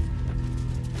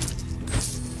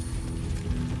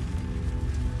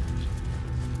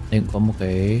 Đây cũng có một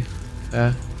cái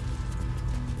khác.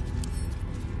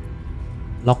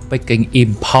 Lockpicking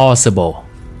impossible.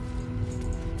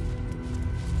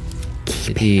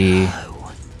 Thế thì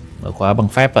mở khóa bằng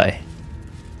phép vậy.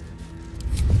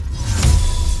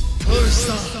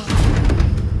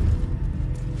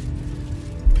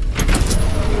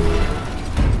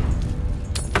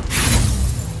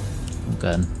 Không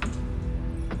cần.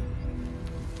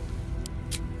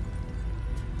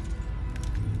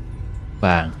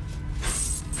 Vàng.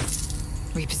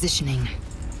 Repositioning.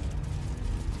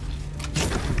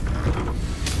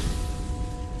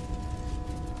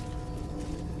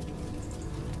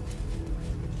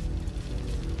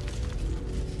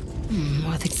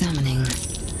 Worth examining.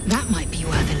 That might be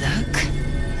worth a look.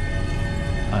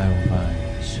 Iron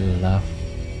Vine, sure love.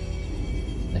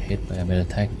 The hit by a melee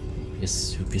attack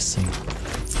is piercing.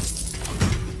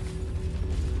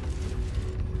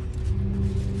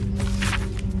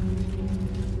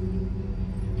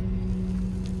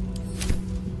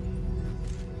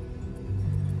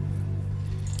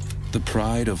 The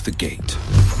pride of the gate.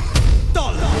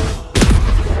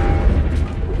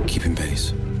 Keeping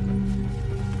pace.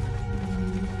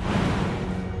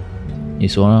 Nhìn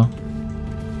xuống không?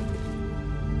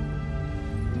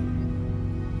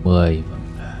 10.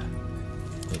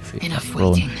 Enough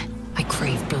waiting. I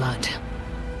crave blood.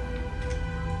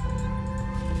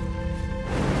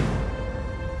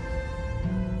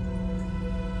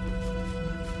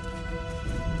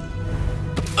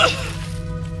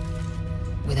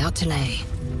 Without delay.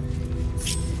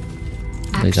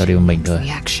 Đây ra điều mình thôi.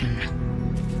 Reaction.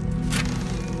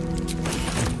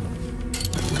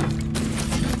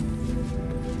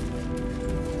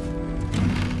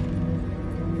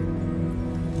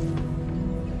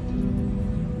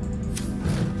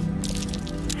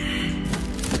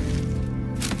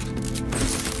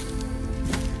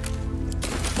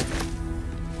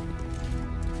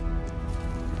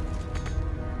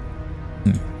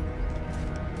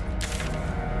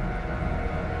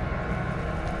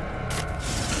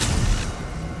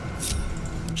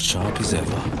 as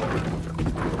ever.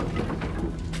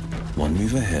 One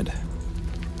move ahead.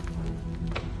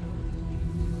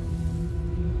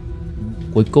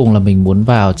 Cuối cùng là mình muốn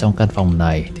vào trong căn phòng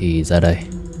này thì ra đây.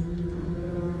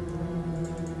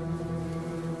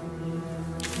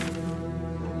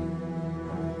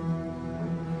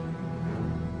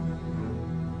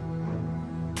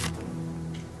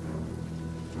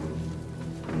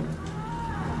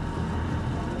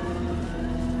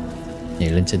 Nhảy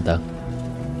lên trên tầng.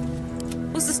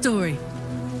 What's the story?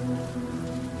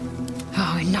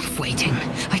 Oh, enough waiting.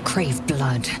 I crave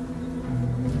blood.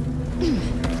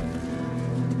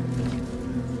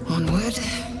 Onward.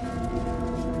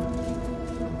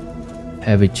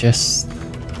 Heavy chest.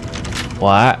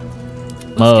 Khóa.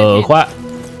 Mở khóa.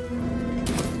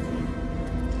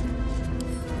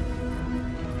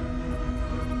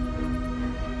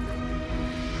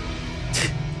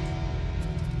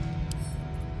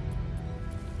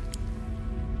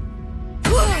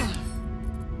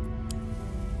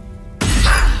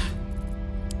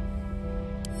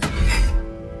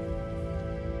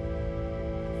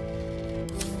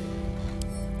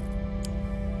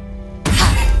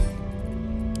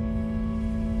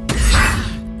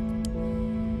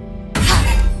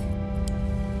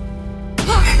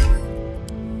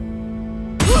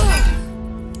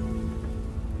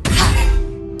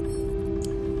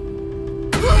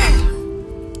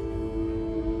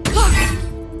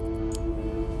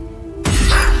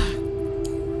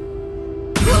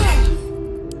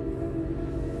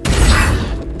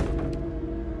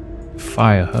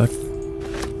 Fire hurt.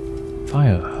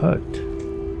 Fire hurt.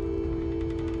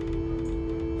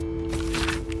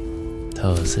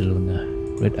 Thờ Seluna.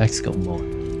 Red X cộng 1.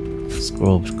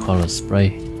 Scroll color spray.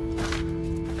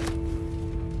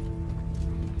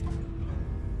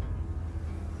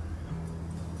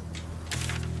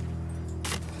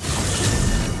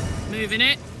 Moving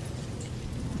it.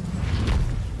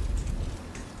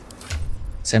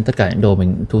 Xem tất cả những đồ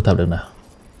mình thu thập được nào.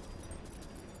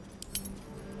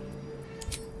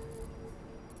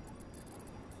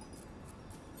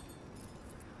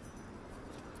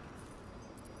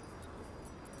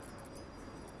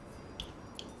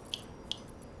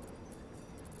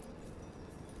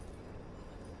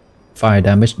 Fire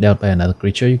damage dealt by another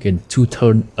creature, you gain 2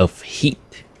 turns of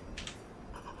heat.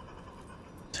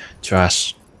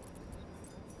 Trash.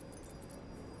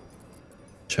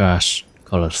 Trash.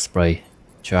 Color spray.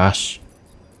 Trash.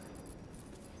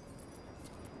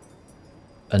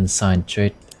 Unsigned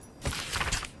trade.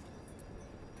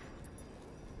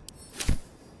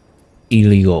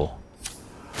 Illegal.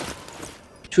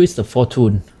 Twist of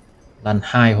Fortune. Lần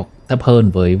 2 hoặc thấp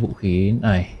hơn với vũ khí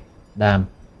này. Đam.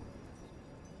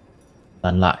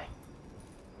 Tán lại.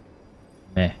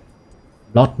 Nè.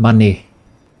 Lot money.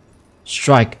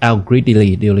 Strike out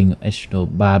greedily, dealing additional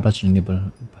 3 bludgeoning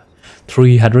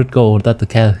 300 gold that the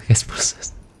cast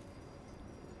process.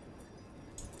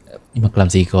 Nhưng mà làm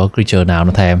gì có creature nào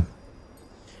nó thèm.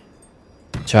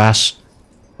 Trash.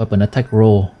 Weapon attack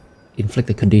roll. Inflict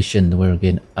the condition where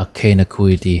again arcane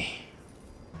acuity.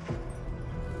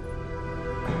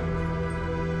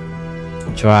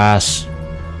 Trash.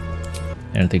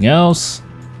 Anything else?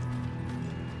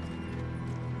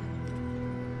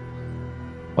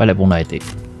 Quay lại vùng này thì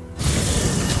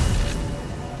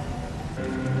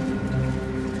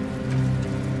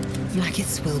Like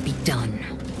it will be done.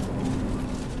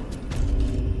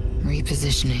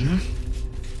 Repositioning.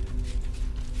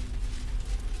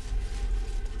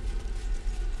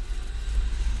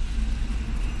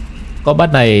 có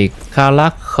bắt này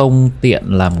Karlach không tiện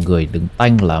làm người đứng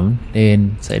tanh lắm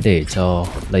nên sẽ để cho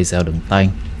Lae'zel đứng tanh.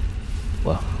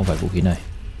 Wow, không phải vũ khí này.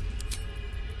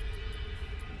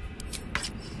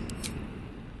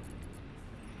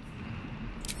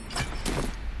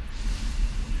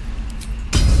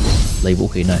 Lấy vũ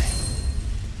khí này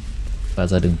và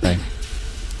ra đứng tanh.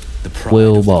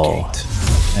 Wyll bỏ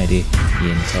này đi,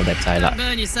 nhìn cho đẹp trai lại.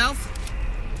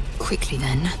 Quickly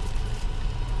then.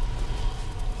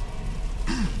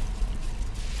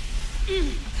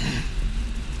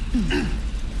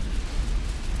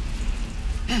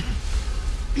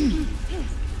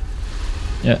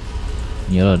 Yeah.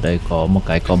 Nhớ là đây có một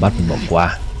cái combat mình bỏ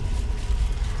qua.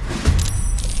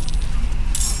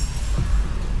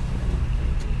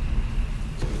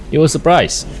 You were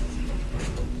surprised.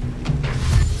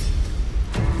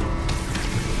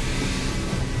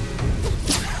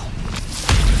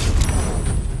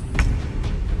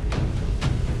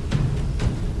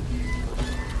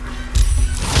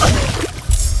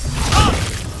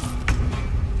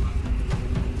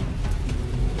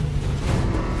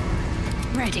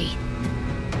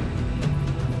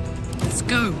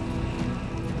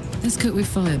 cook with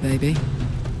fire, baby.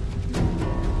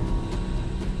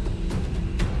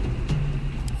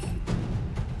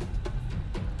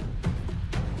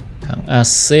 Kháng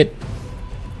acid.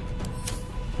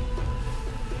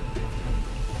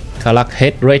 Karlach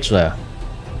hết rage rồi à?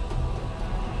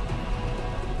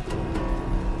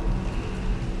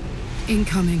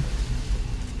 Incoming.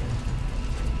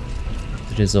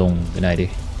 Tôi sẽ dùng cái này đi.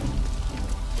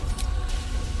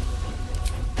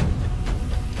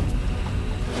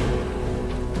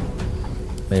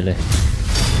 Về lên.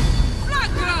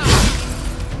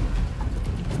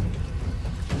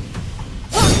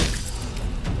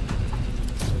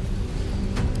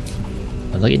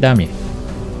 Rất ít đam nhỉ?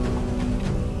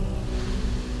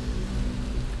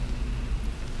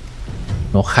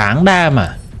 Nó kháng đam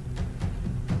à?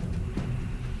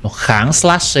 Nó kháng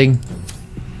slashing.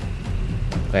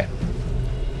 Ok.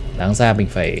 Đáng ra mình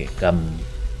phải cầm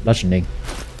bludgeoning.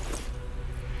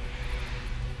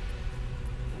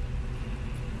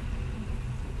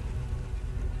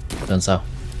 Lần sau.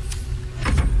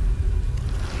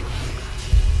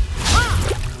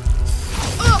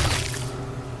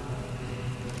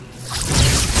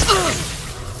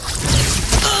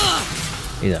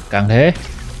 Bây giờ càng thế.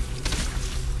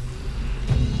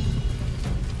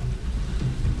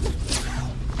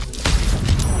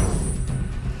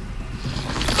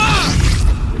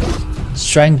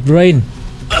 Strength drain.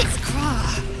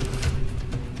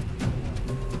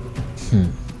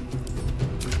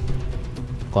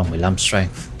 Còn 15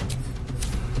 strength.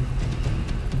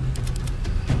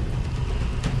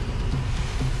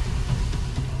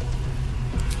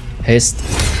 Haste.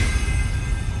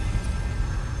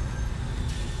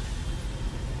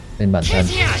 Lên bản thân.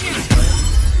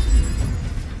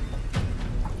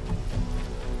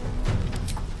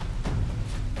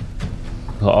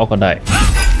 Gõ con đại.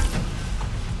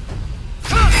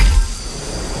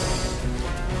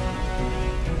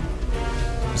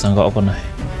 Sang gõ con này.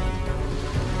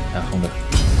 À không được.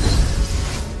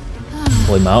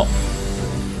 Hồi máu.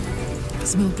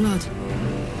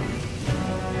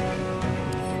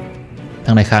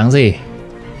 Thằng này kháng gì?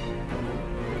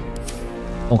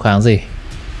 Không kháng gì.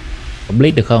 Có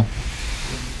bleed được không?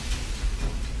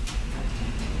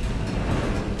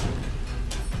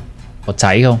 Có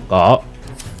cháy không? Có.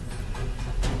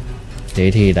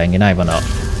 Thế thì đánh cái này vào nó.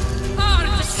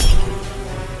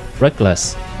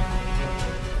 Reckless.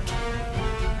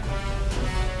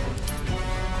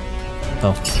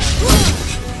 Không.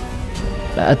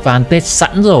 Đã advantage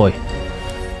sẵn rồi.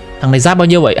 Thằng này giáp bao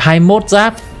nhiêu vậy? 21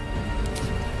 giáp.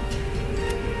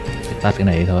 Để tắt cái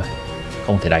này thôi.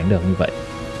 Không thể đánh được như vậy.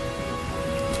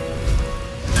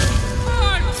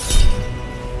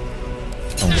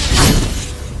 Không được.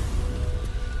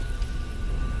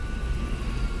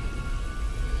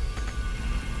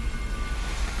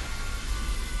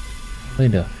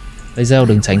 Không được. Lae'zel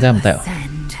đừng tránh ra một tẹo.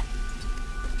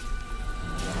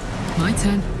 My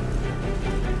turn.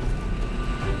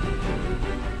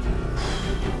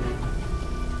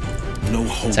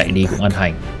 Chạy đi cũng ăn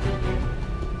hành.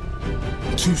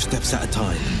 Two steps at a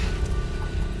time.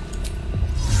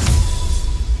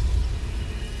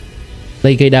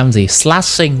 Đây gây đam gì?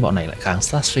 Slashing. Bọn này lại kháng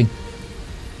slashing.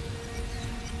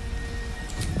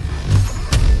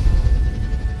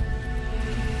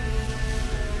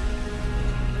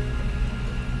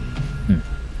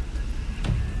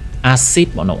 Acid,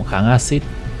 bọn nó cũng kháng acid.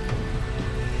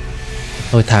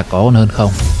 Thôi thà có còn hơn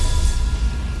không.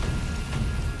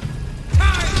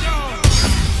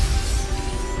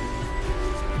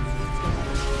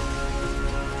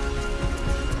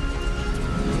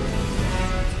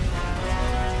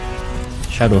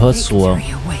 Shadowheart xuống.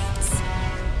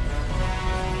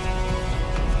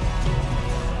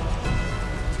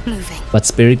 But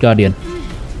Spirit Guardian.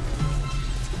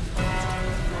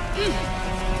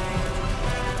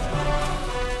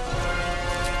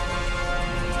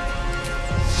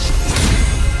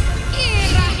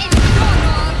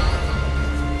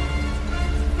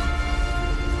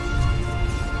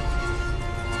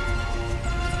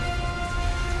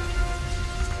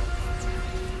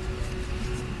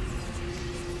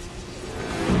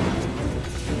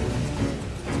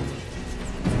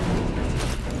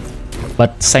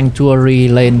 Bật Sanctuary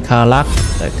lên Karlach.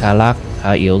 Tại Karlach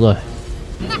khá yếu rồi.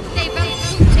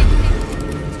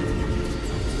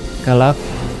 Karlach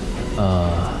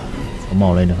có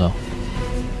màu lên được không?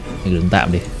 Mình đứng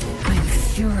tạm đi.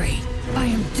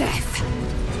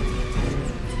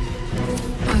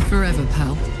 Forever, pal.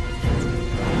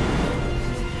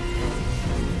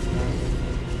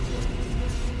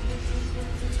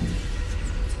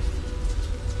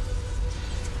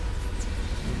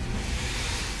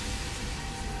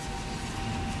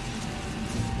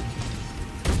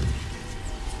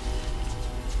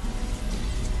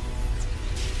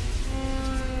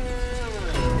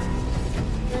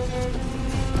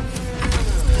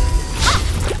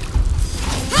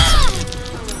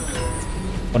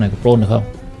 Con này có prone được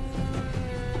không?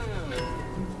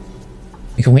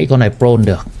 Mình không nghĩ con này prone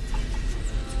được.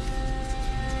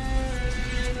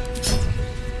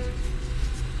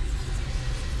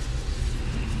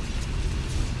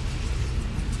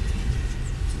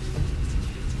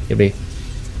 Tiếp đi.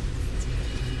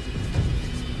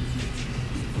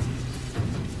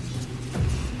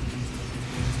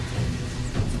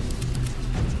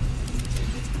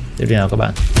 Tiếp đi nào các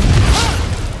bạn.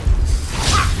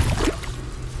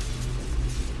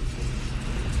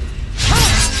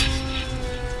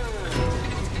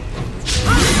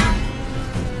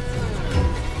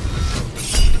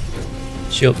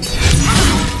 Chịu.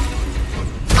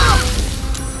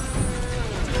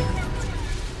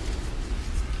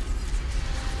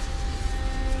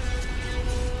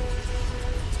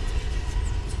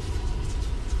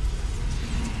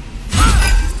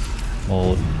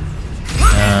 Một,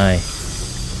 hai,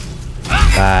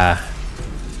 ba,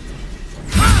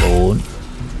 bốn.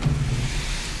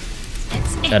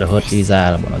 Shadowheart đi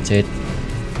ra là bọn nó chết.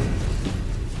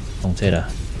 Không chết à?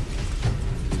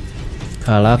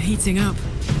 Karlach.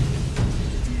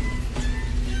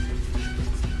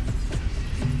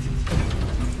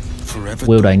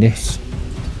 Wyll đánh đi.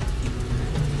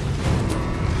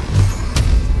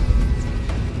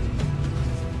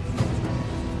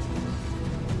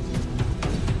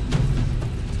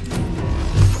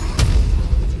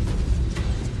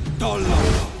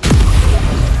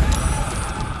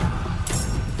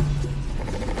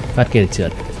 Phát kia được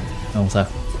trượt. Không sao.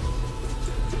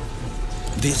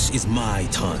 This is my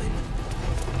time.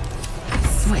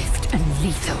 Swift and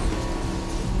lethal.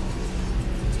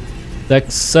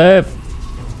 Deck save.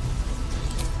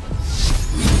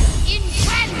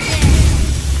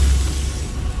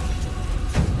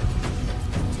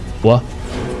 Ủa?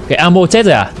 Cái ammo chết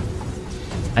rồi à?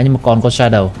 À nhưng mà còn con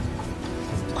Shadow.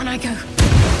 On I go.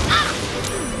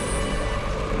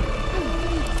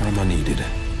 I'm unneeded.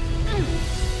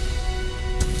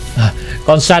 À,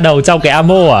 con Shadow trong cái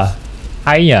ammo à?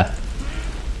 Hay nhỉ?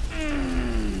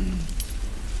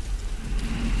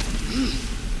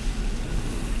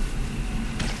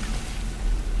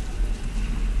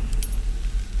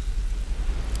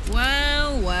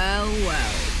 Well, well,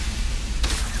 well.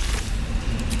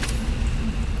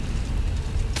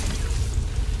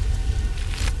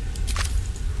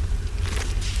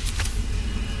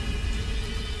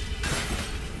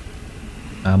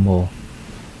 Ammo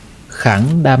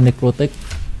kháng đam necrotic.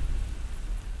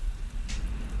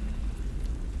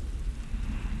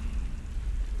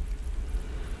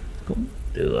 Cũng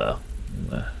được.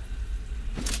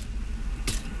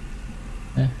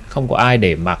 Không có ai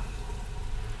để mặc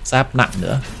giáp nặng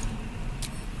nữa.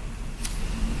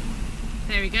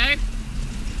 There we go.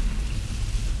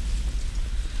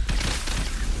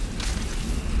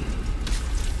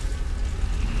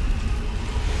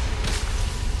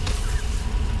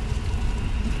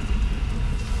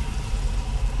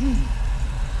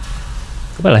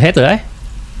 Có phải là hết rồi đấy.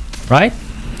 Right?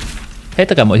 Hết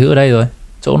tất cả mọi thứ ở đây rồi.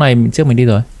 Chỗ này trước mình đi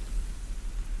rồi.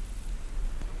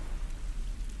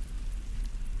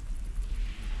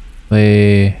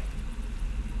 Về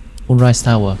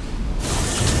Moonrise Tower.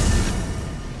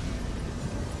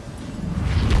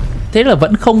 Thế là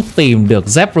vẫn không tìm được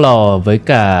dép lò với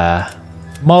cả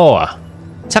Mo à?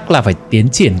 Chắc là phải tiến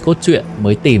triển cốt truyện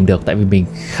mới tìm được. Tại vì mình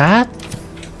khá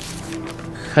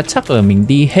chắc là mình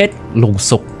đi hết lùng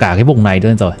sục cả cái vùng này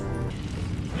luôn rồi.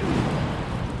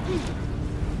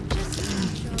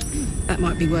 That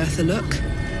might be worth a look.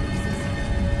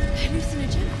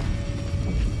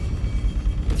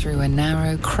 Through a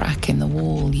narrow crack in the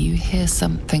wall, you hear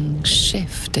something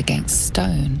shift against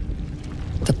stone.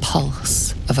 The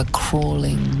pulse of a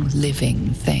crawling,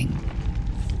 living thing.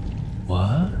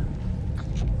 What?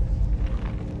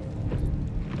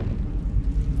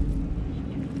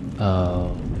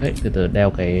 Đấy, từ từ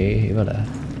đeo cái vào đã.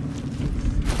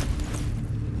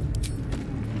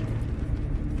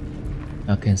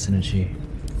 Arcane Synergy.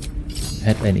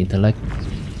 Head and Intellect.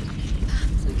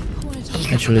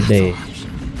 Actually đề.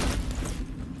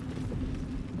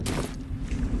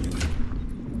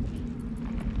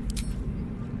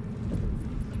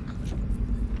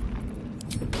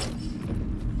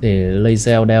 Để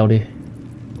Lae'zel đeo đi.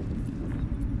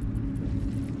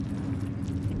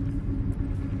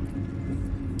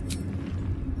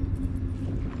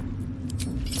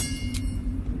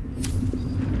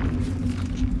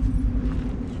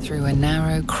 Through a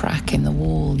narrow crack in the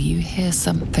wall, you hear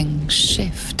something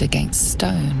shift against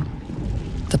stone.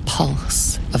 The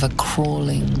pulse of a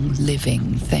crawling,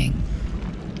 living thing.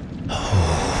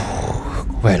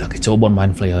 Có vẻ là cái chỗ bọn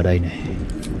Mind Flayer ở đây này.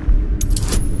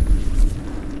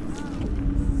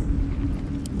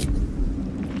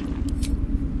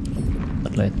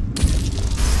 lên.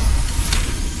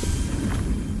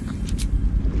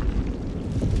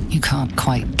 You can't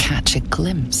quite catch a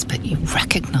glimpse, but you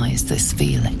recognize this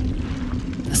feeling.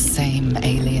 The same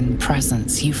alien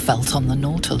presence you felt on the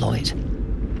Nautiloid.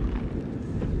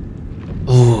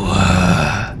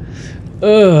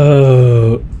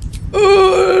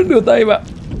 Đưa tay bạn.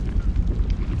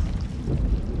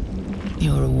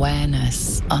 Your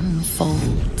awareness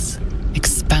unfolds,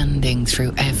 expanding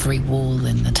through every wall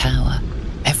in the tower,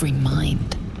 every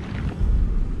mind.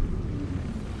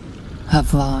 A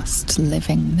vast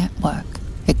living network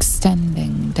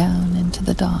extending down into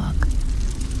the dark,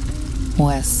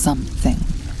 where something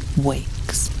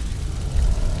wakes.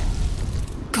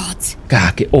 God.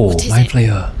 Cả cái ổ Mind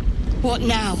Flayer. What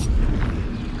now?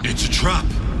 It's a trap.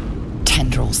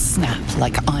 Tendrils snap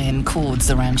like iron cords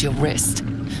around your wrist.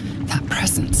 That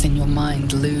presence in your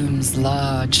mind looms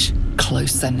large,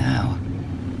 closer now.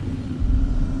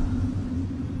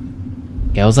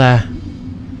 Kéo ra.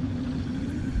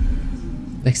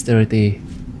 Dexterity.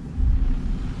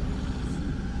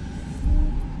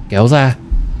 Kéo ra.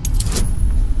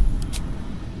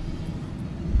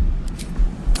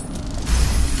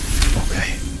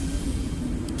 Okay.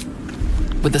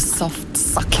 With a soft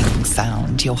sucking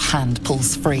sound, your hand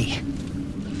pulls free.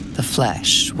 The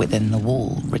flesh within the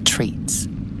wall retreats.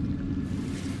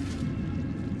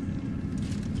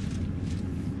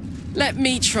 Let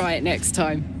me try it next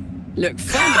time. Look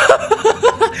fun.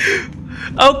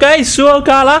 Okay, sure,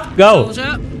 Karlach. Go. Hold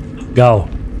up. Go.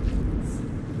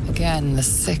 Again, the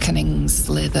sickening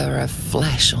slither of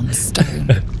flesh on stone,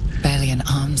 barely an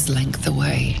arm's length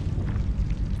away.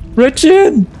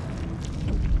 Richard.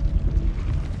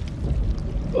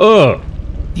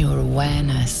 Your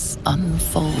awareness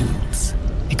unfolds,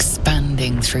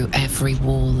 expanding through every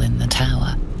wall in the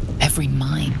tower, every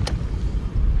mind.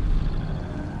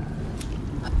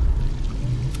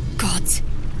 God.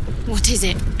 What is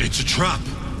it? It's a trap.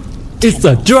 It's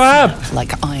a trap.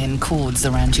 Like iron cords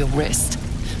around your wrist.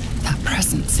 That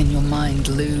presence in your mind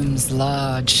looms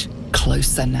large,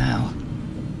 closer now.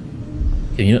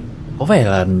 Kiểu như có vẻ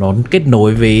là nó kết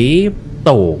nối với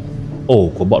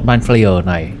ổ của bọn Mind Flayer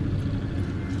này.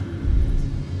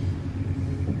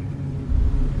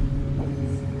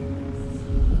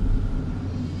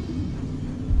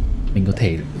 Mình có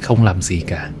thể không làm gì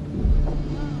cả.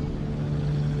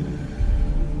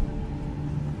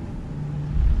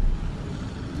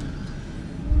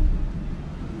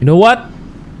 You know what?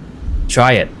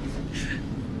 Try it.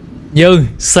 Nhưng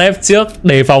save trước,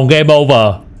 đề phòng game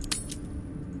over.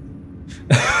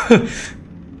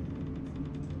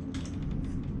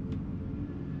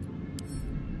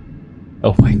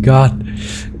 Oh my god.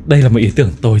 Đây là một ý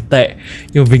tưởng tồi tệ.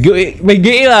 Nhưng mà mình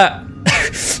nghĩ là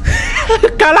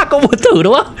Karlach cũng muốn thử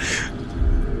đúng không?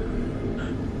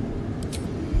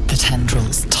 The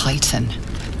tendrils tighten,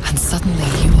 and suddenly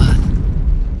you are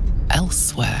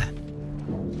elsewhere.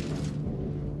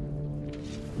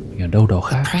 Ở đâu đó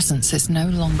khác. The presence is no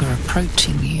longer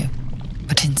approaching you,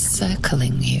 but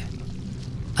encircling you,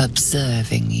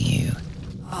 observing you.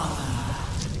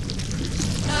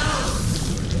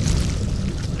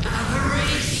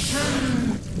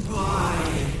 Aberration! Why?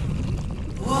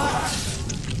 What?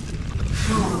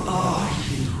 Who are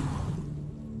you?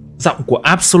 Giọng của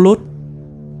Absolute.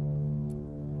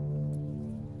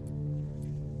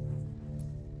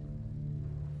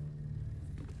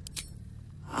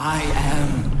 I am.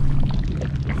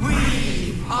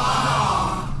 We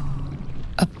are.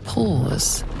 A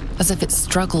pause, as if it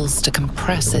struggles to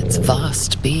compress its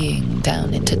vast being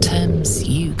down into terms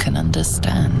you can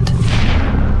understand.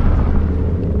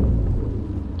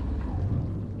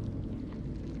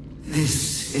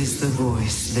 This is the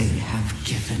voice they have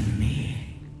given me.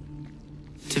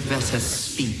 To better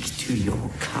speak to your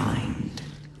kind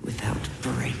without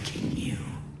breaking you.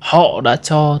 Họ đã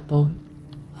cho tôi.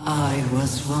 I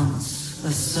was once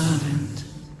a servant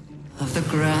of the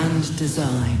grand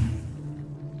design.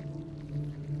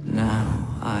 Now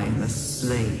I'm a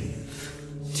slave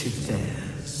to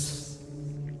theirs.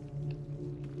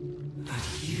 But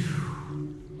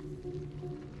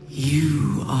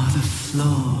you are the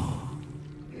flaw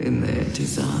in their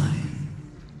design.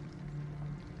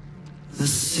 The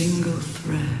single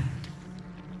thread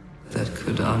that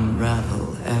could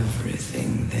unravel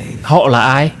everything they've. Họ là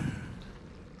ai?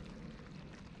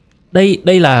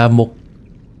 Đây là một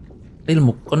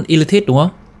con Illithid đúng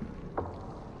không?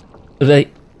 Ở đây.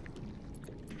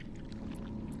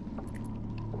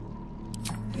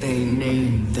 They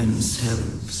name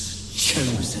themselves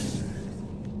chosen,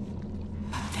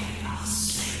 but they are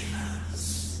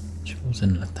slavers.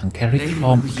 Chosen là thằng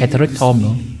Carrick Tom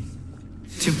nữa.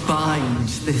 to bind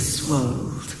this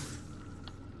world.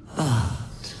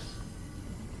 But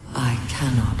I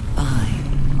cannot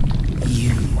bind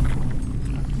you.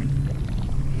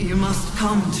 You must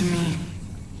come to me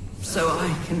so I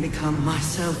can become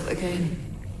myself again.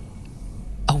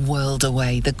 A world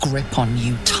away, the grip on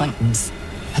you tightens.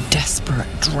 A desperate,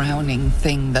 drowning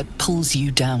thing that pulls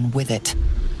you down with it.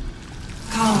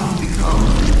 Come,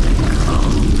 become.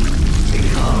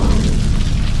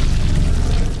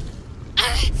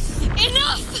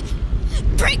 Enough!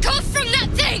 Break off from that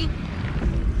thing!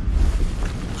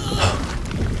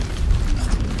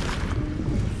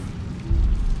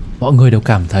 Mọi người đều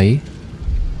cảm thấy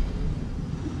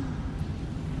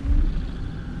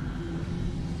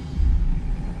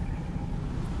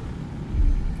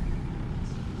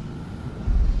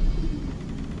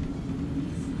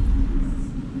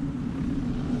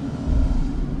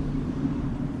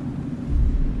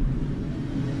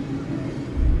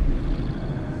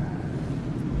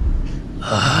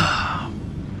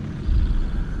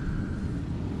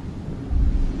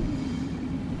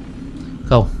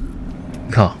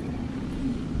không.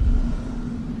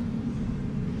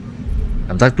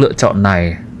 Cảm giác lựa chọn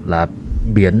này là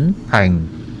biến thành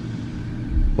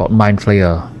bọn Mind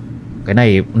Flayer. Cái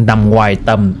này nằm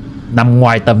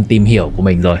ngoài tầm tìm hiểu của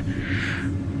mình rồi.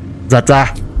 Giật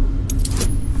ra.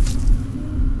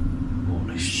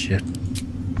 Holy shit.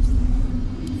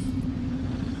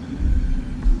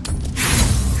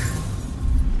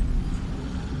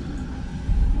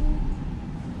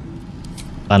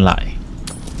 Tan lại.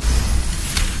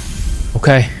 Ok.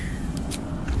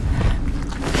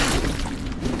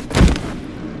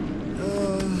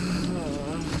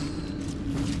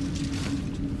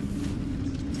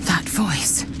 That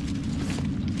voice.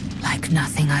 Like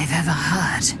nothing I've ever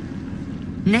heard.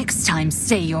 Next time,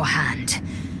 stay your hand.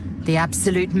 The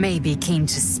Absolute may be keen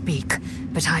to speak,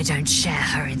 but I don't share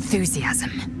her enthusiasm.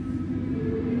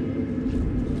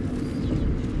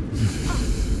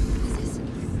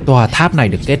 Tòa tháp này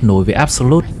được kết nối với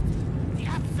Absolute.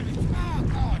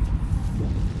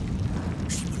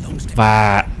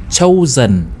 Và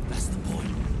Chosen.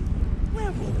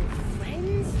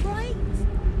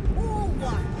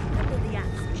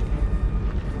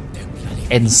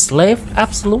 Enslaved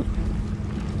Absolute.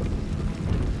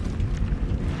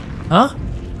 Hả?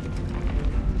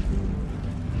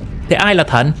 Thế ai là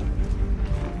thần?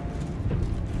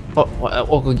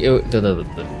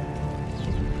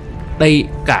 Đây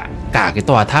cả cái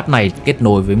tòa tháp này kết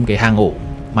nối với một cái hang ổ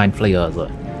Mind Flayer rồi.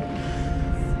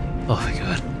 Oh my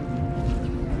god.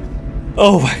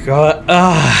 Oh my god.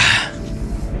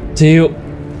 Chịu.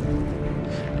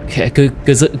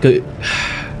 Cứ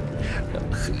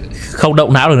không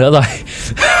động não được nữa rồi.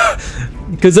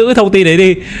 Cứ giữ thông tin đấy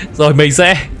đi, rồi mình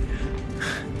sẽ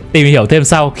tìm hiểu thêm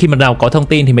sau. Khi mà nào có thông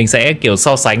tin thì mình sẽ kiểu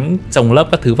so sánh, chồng lớp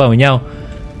các thứ vào với nhau.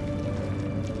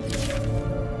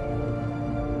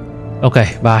 Ok,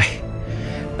 bye.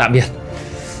 Tạm biệt.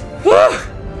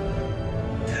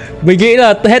 Mình nghĩ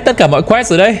là hết tất cả mọi quest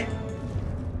rồi đây.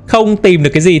 Không tìm được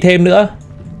cái gì thêm nữa.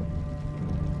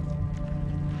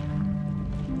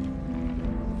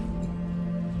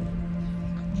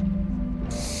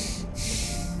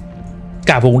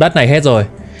 Cả vùng đất này hết rồi.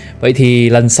 Vậy thì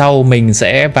lần sau mình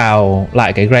sẽ vào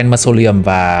lại cái Grand Mausoleum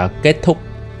và kết thúc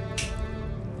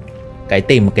cái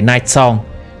tìm một cái Night Song.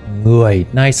 Người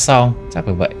Night Song, chắc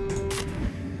là vậy.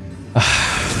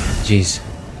 Jeez.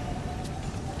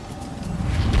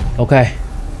 Ok.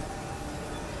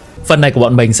 Phần này của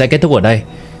bọn mình sẽ kết thúc ở đây.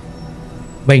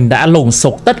 Mình đã lùng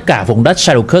sục tất cả vùng đất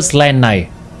Shadow Curse Land này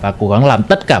và cố gắng làm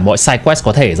tất cả mọi side quest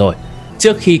có thể rồi,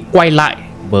 trước khi quay lại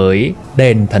với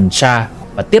đền thần cha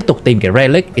và tiếp tục tìm cái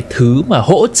relic, cái thứ mà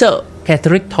hỗ trợ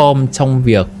Catherick Tom trong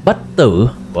việc bất tử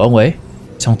của ông ấy.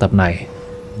 Trong tập này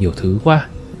nhiều thứ quá.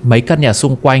 Mấy căn nhà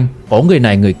xung quanh có người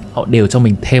này người họ đều cho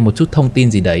mình thêm một chút thông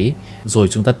tin gì đấy. Rồi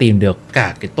chúng ta tìm được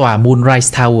cả cái tòa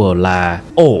Moonrise Tower là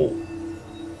ổ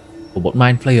của bọn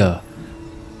Mind Flayer.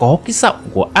 Có cái giọng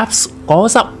của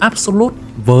giọng Absolute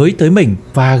với tới mình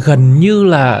và gần như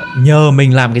là nhờ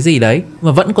mình làm cái gì đấy,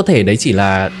 mà vẫn có thể đấy chỉ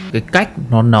là cái cách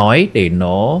nó nói để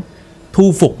nó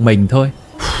thu phục mình thôi.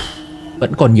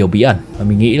 Vẫn còn nhiều bí ẩn và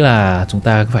mình nghĩ là chúng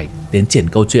ta phải tiến triển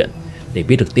câu chuyện để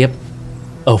biết được tiếp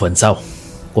ở phần sau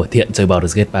của Thiện chơi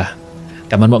Baldur's Gate 3.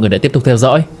 Cảm ơn mọi người đã tiếp tục theo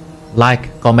dõi. Like,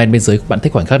 comment bên dưới các bạn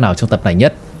thích khoảnh khắc nào trong tập này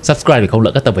nhất. Subscribe để không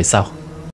lỡ các tập về sau.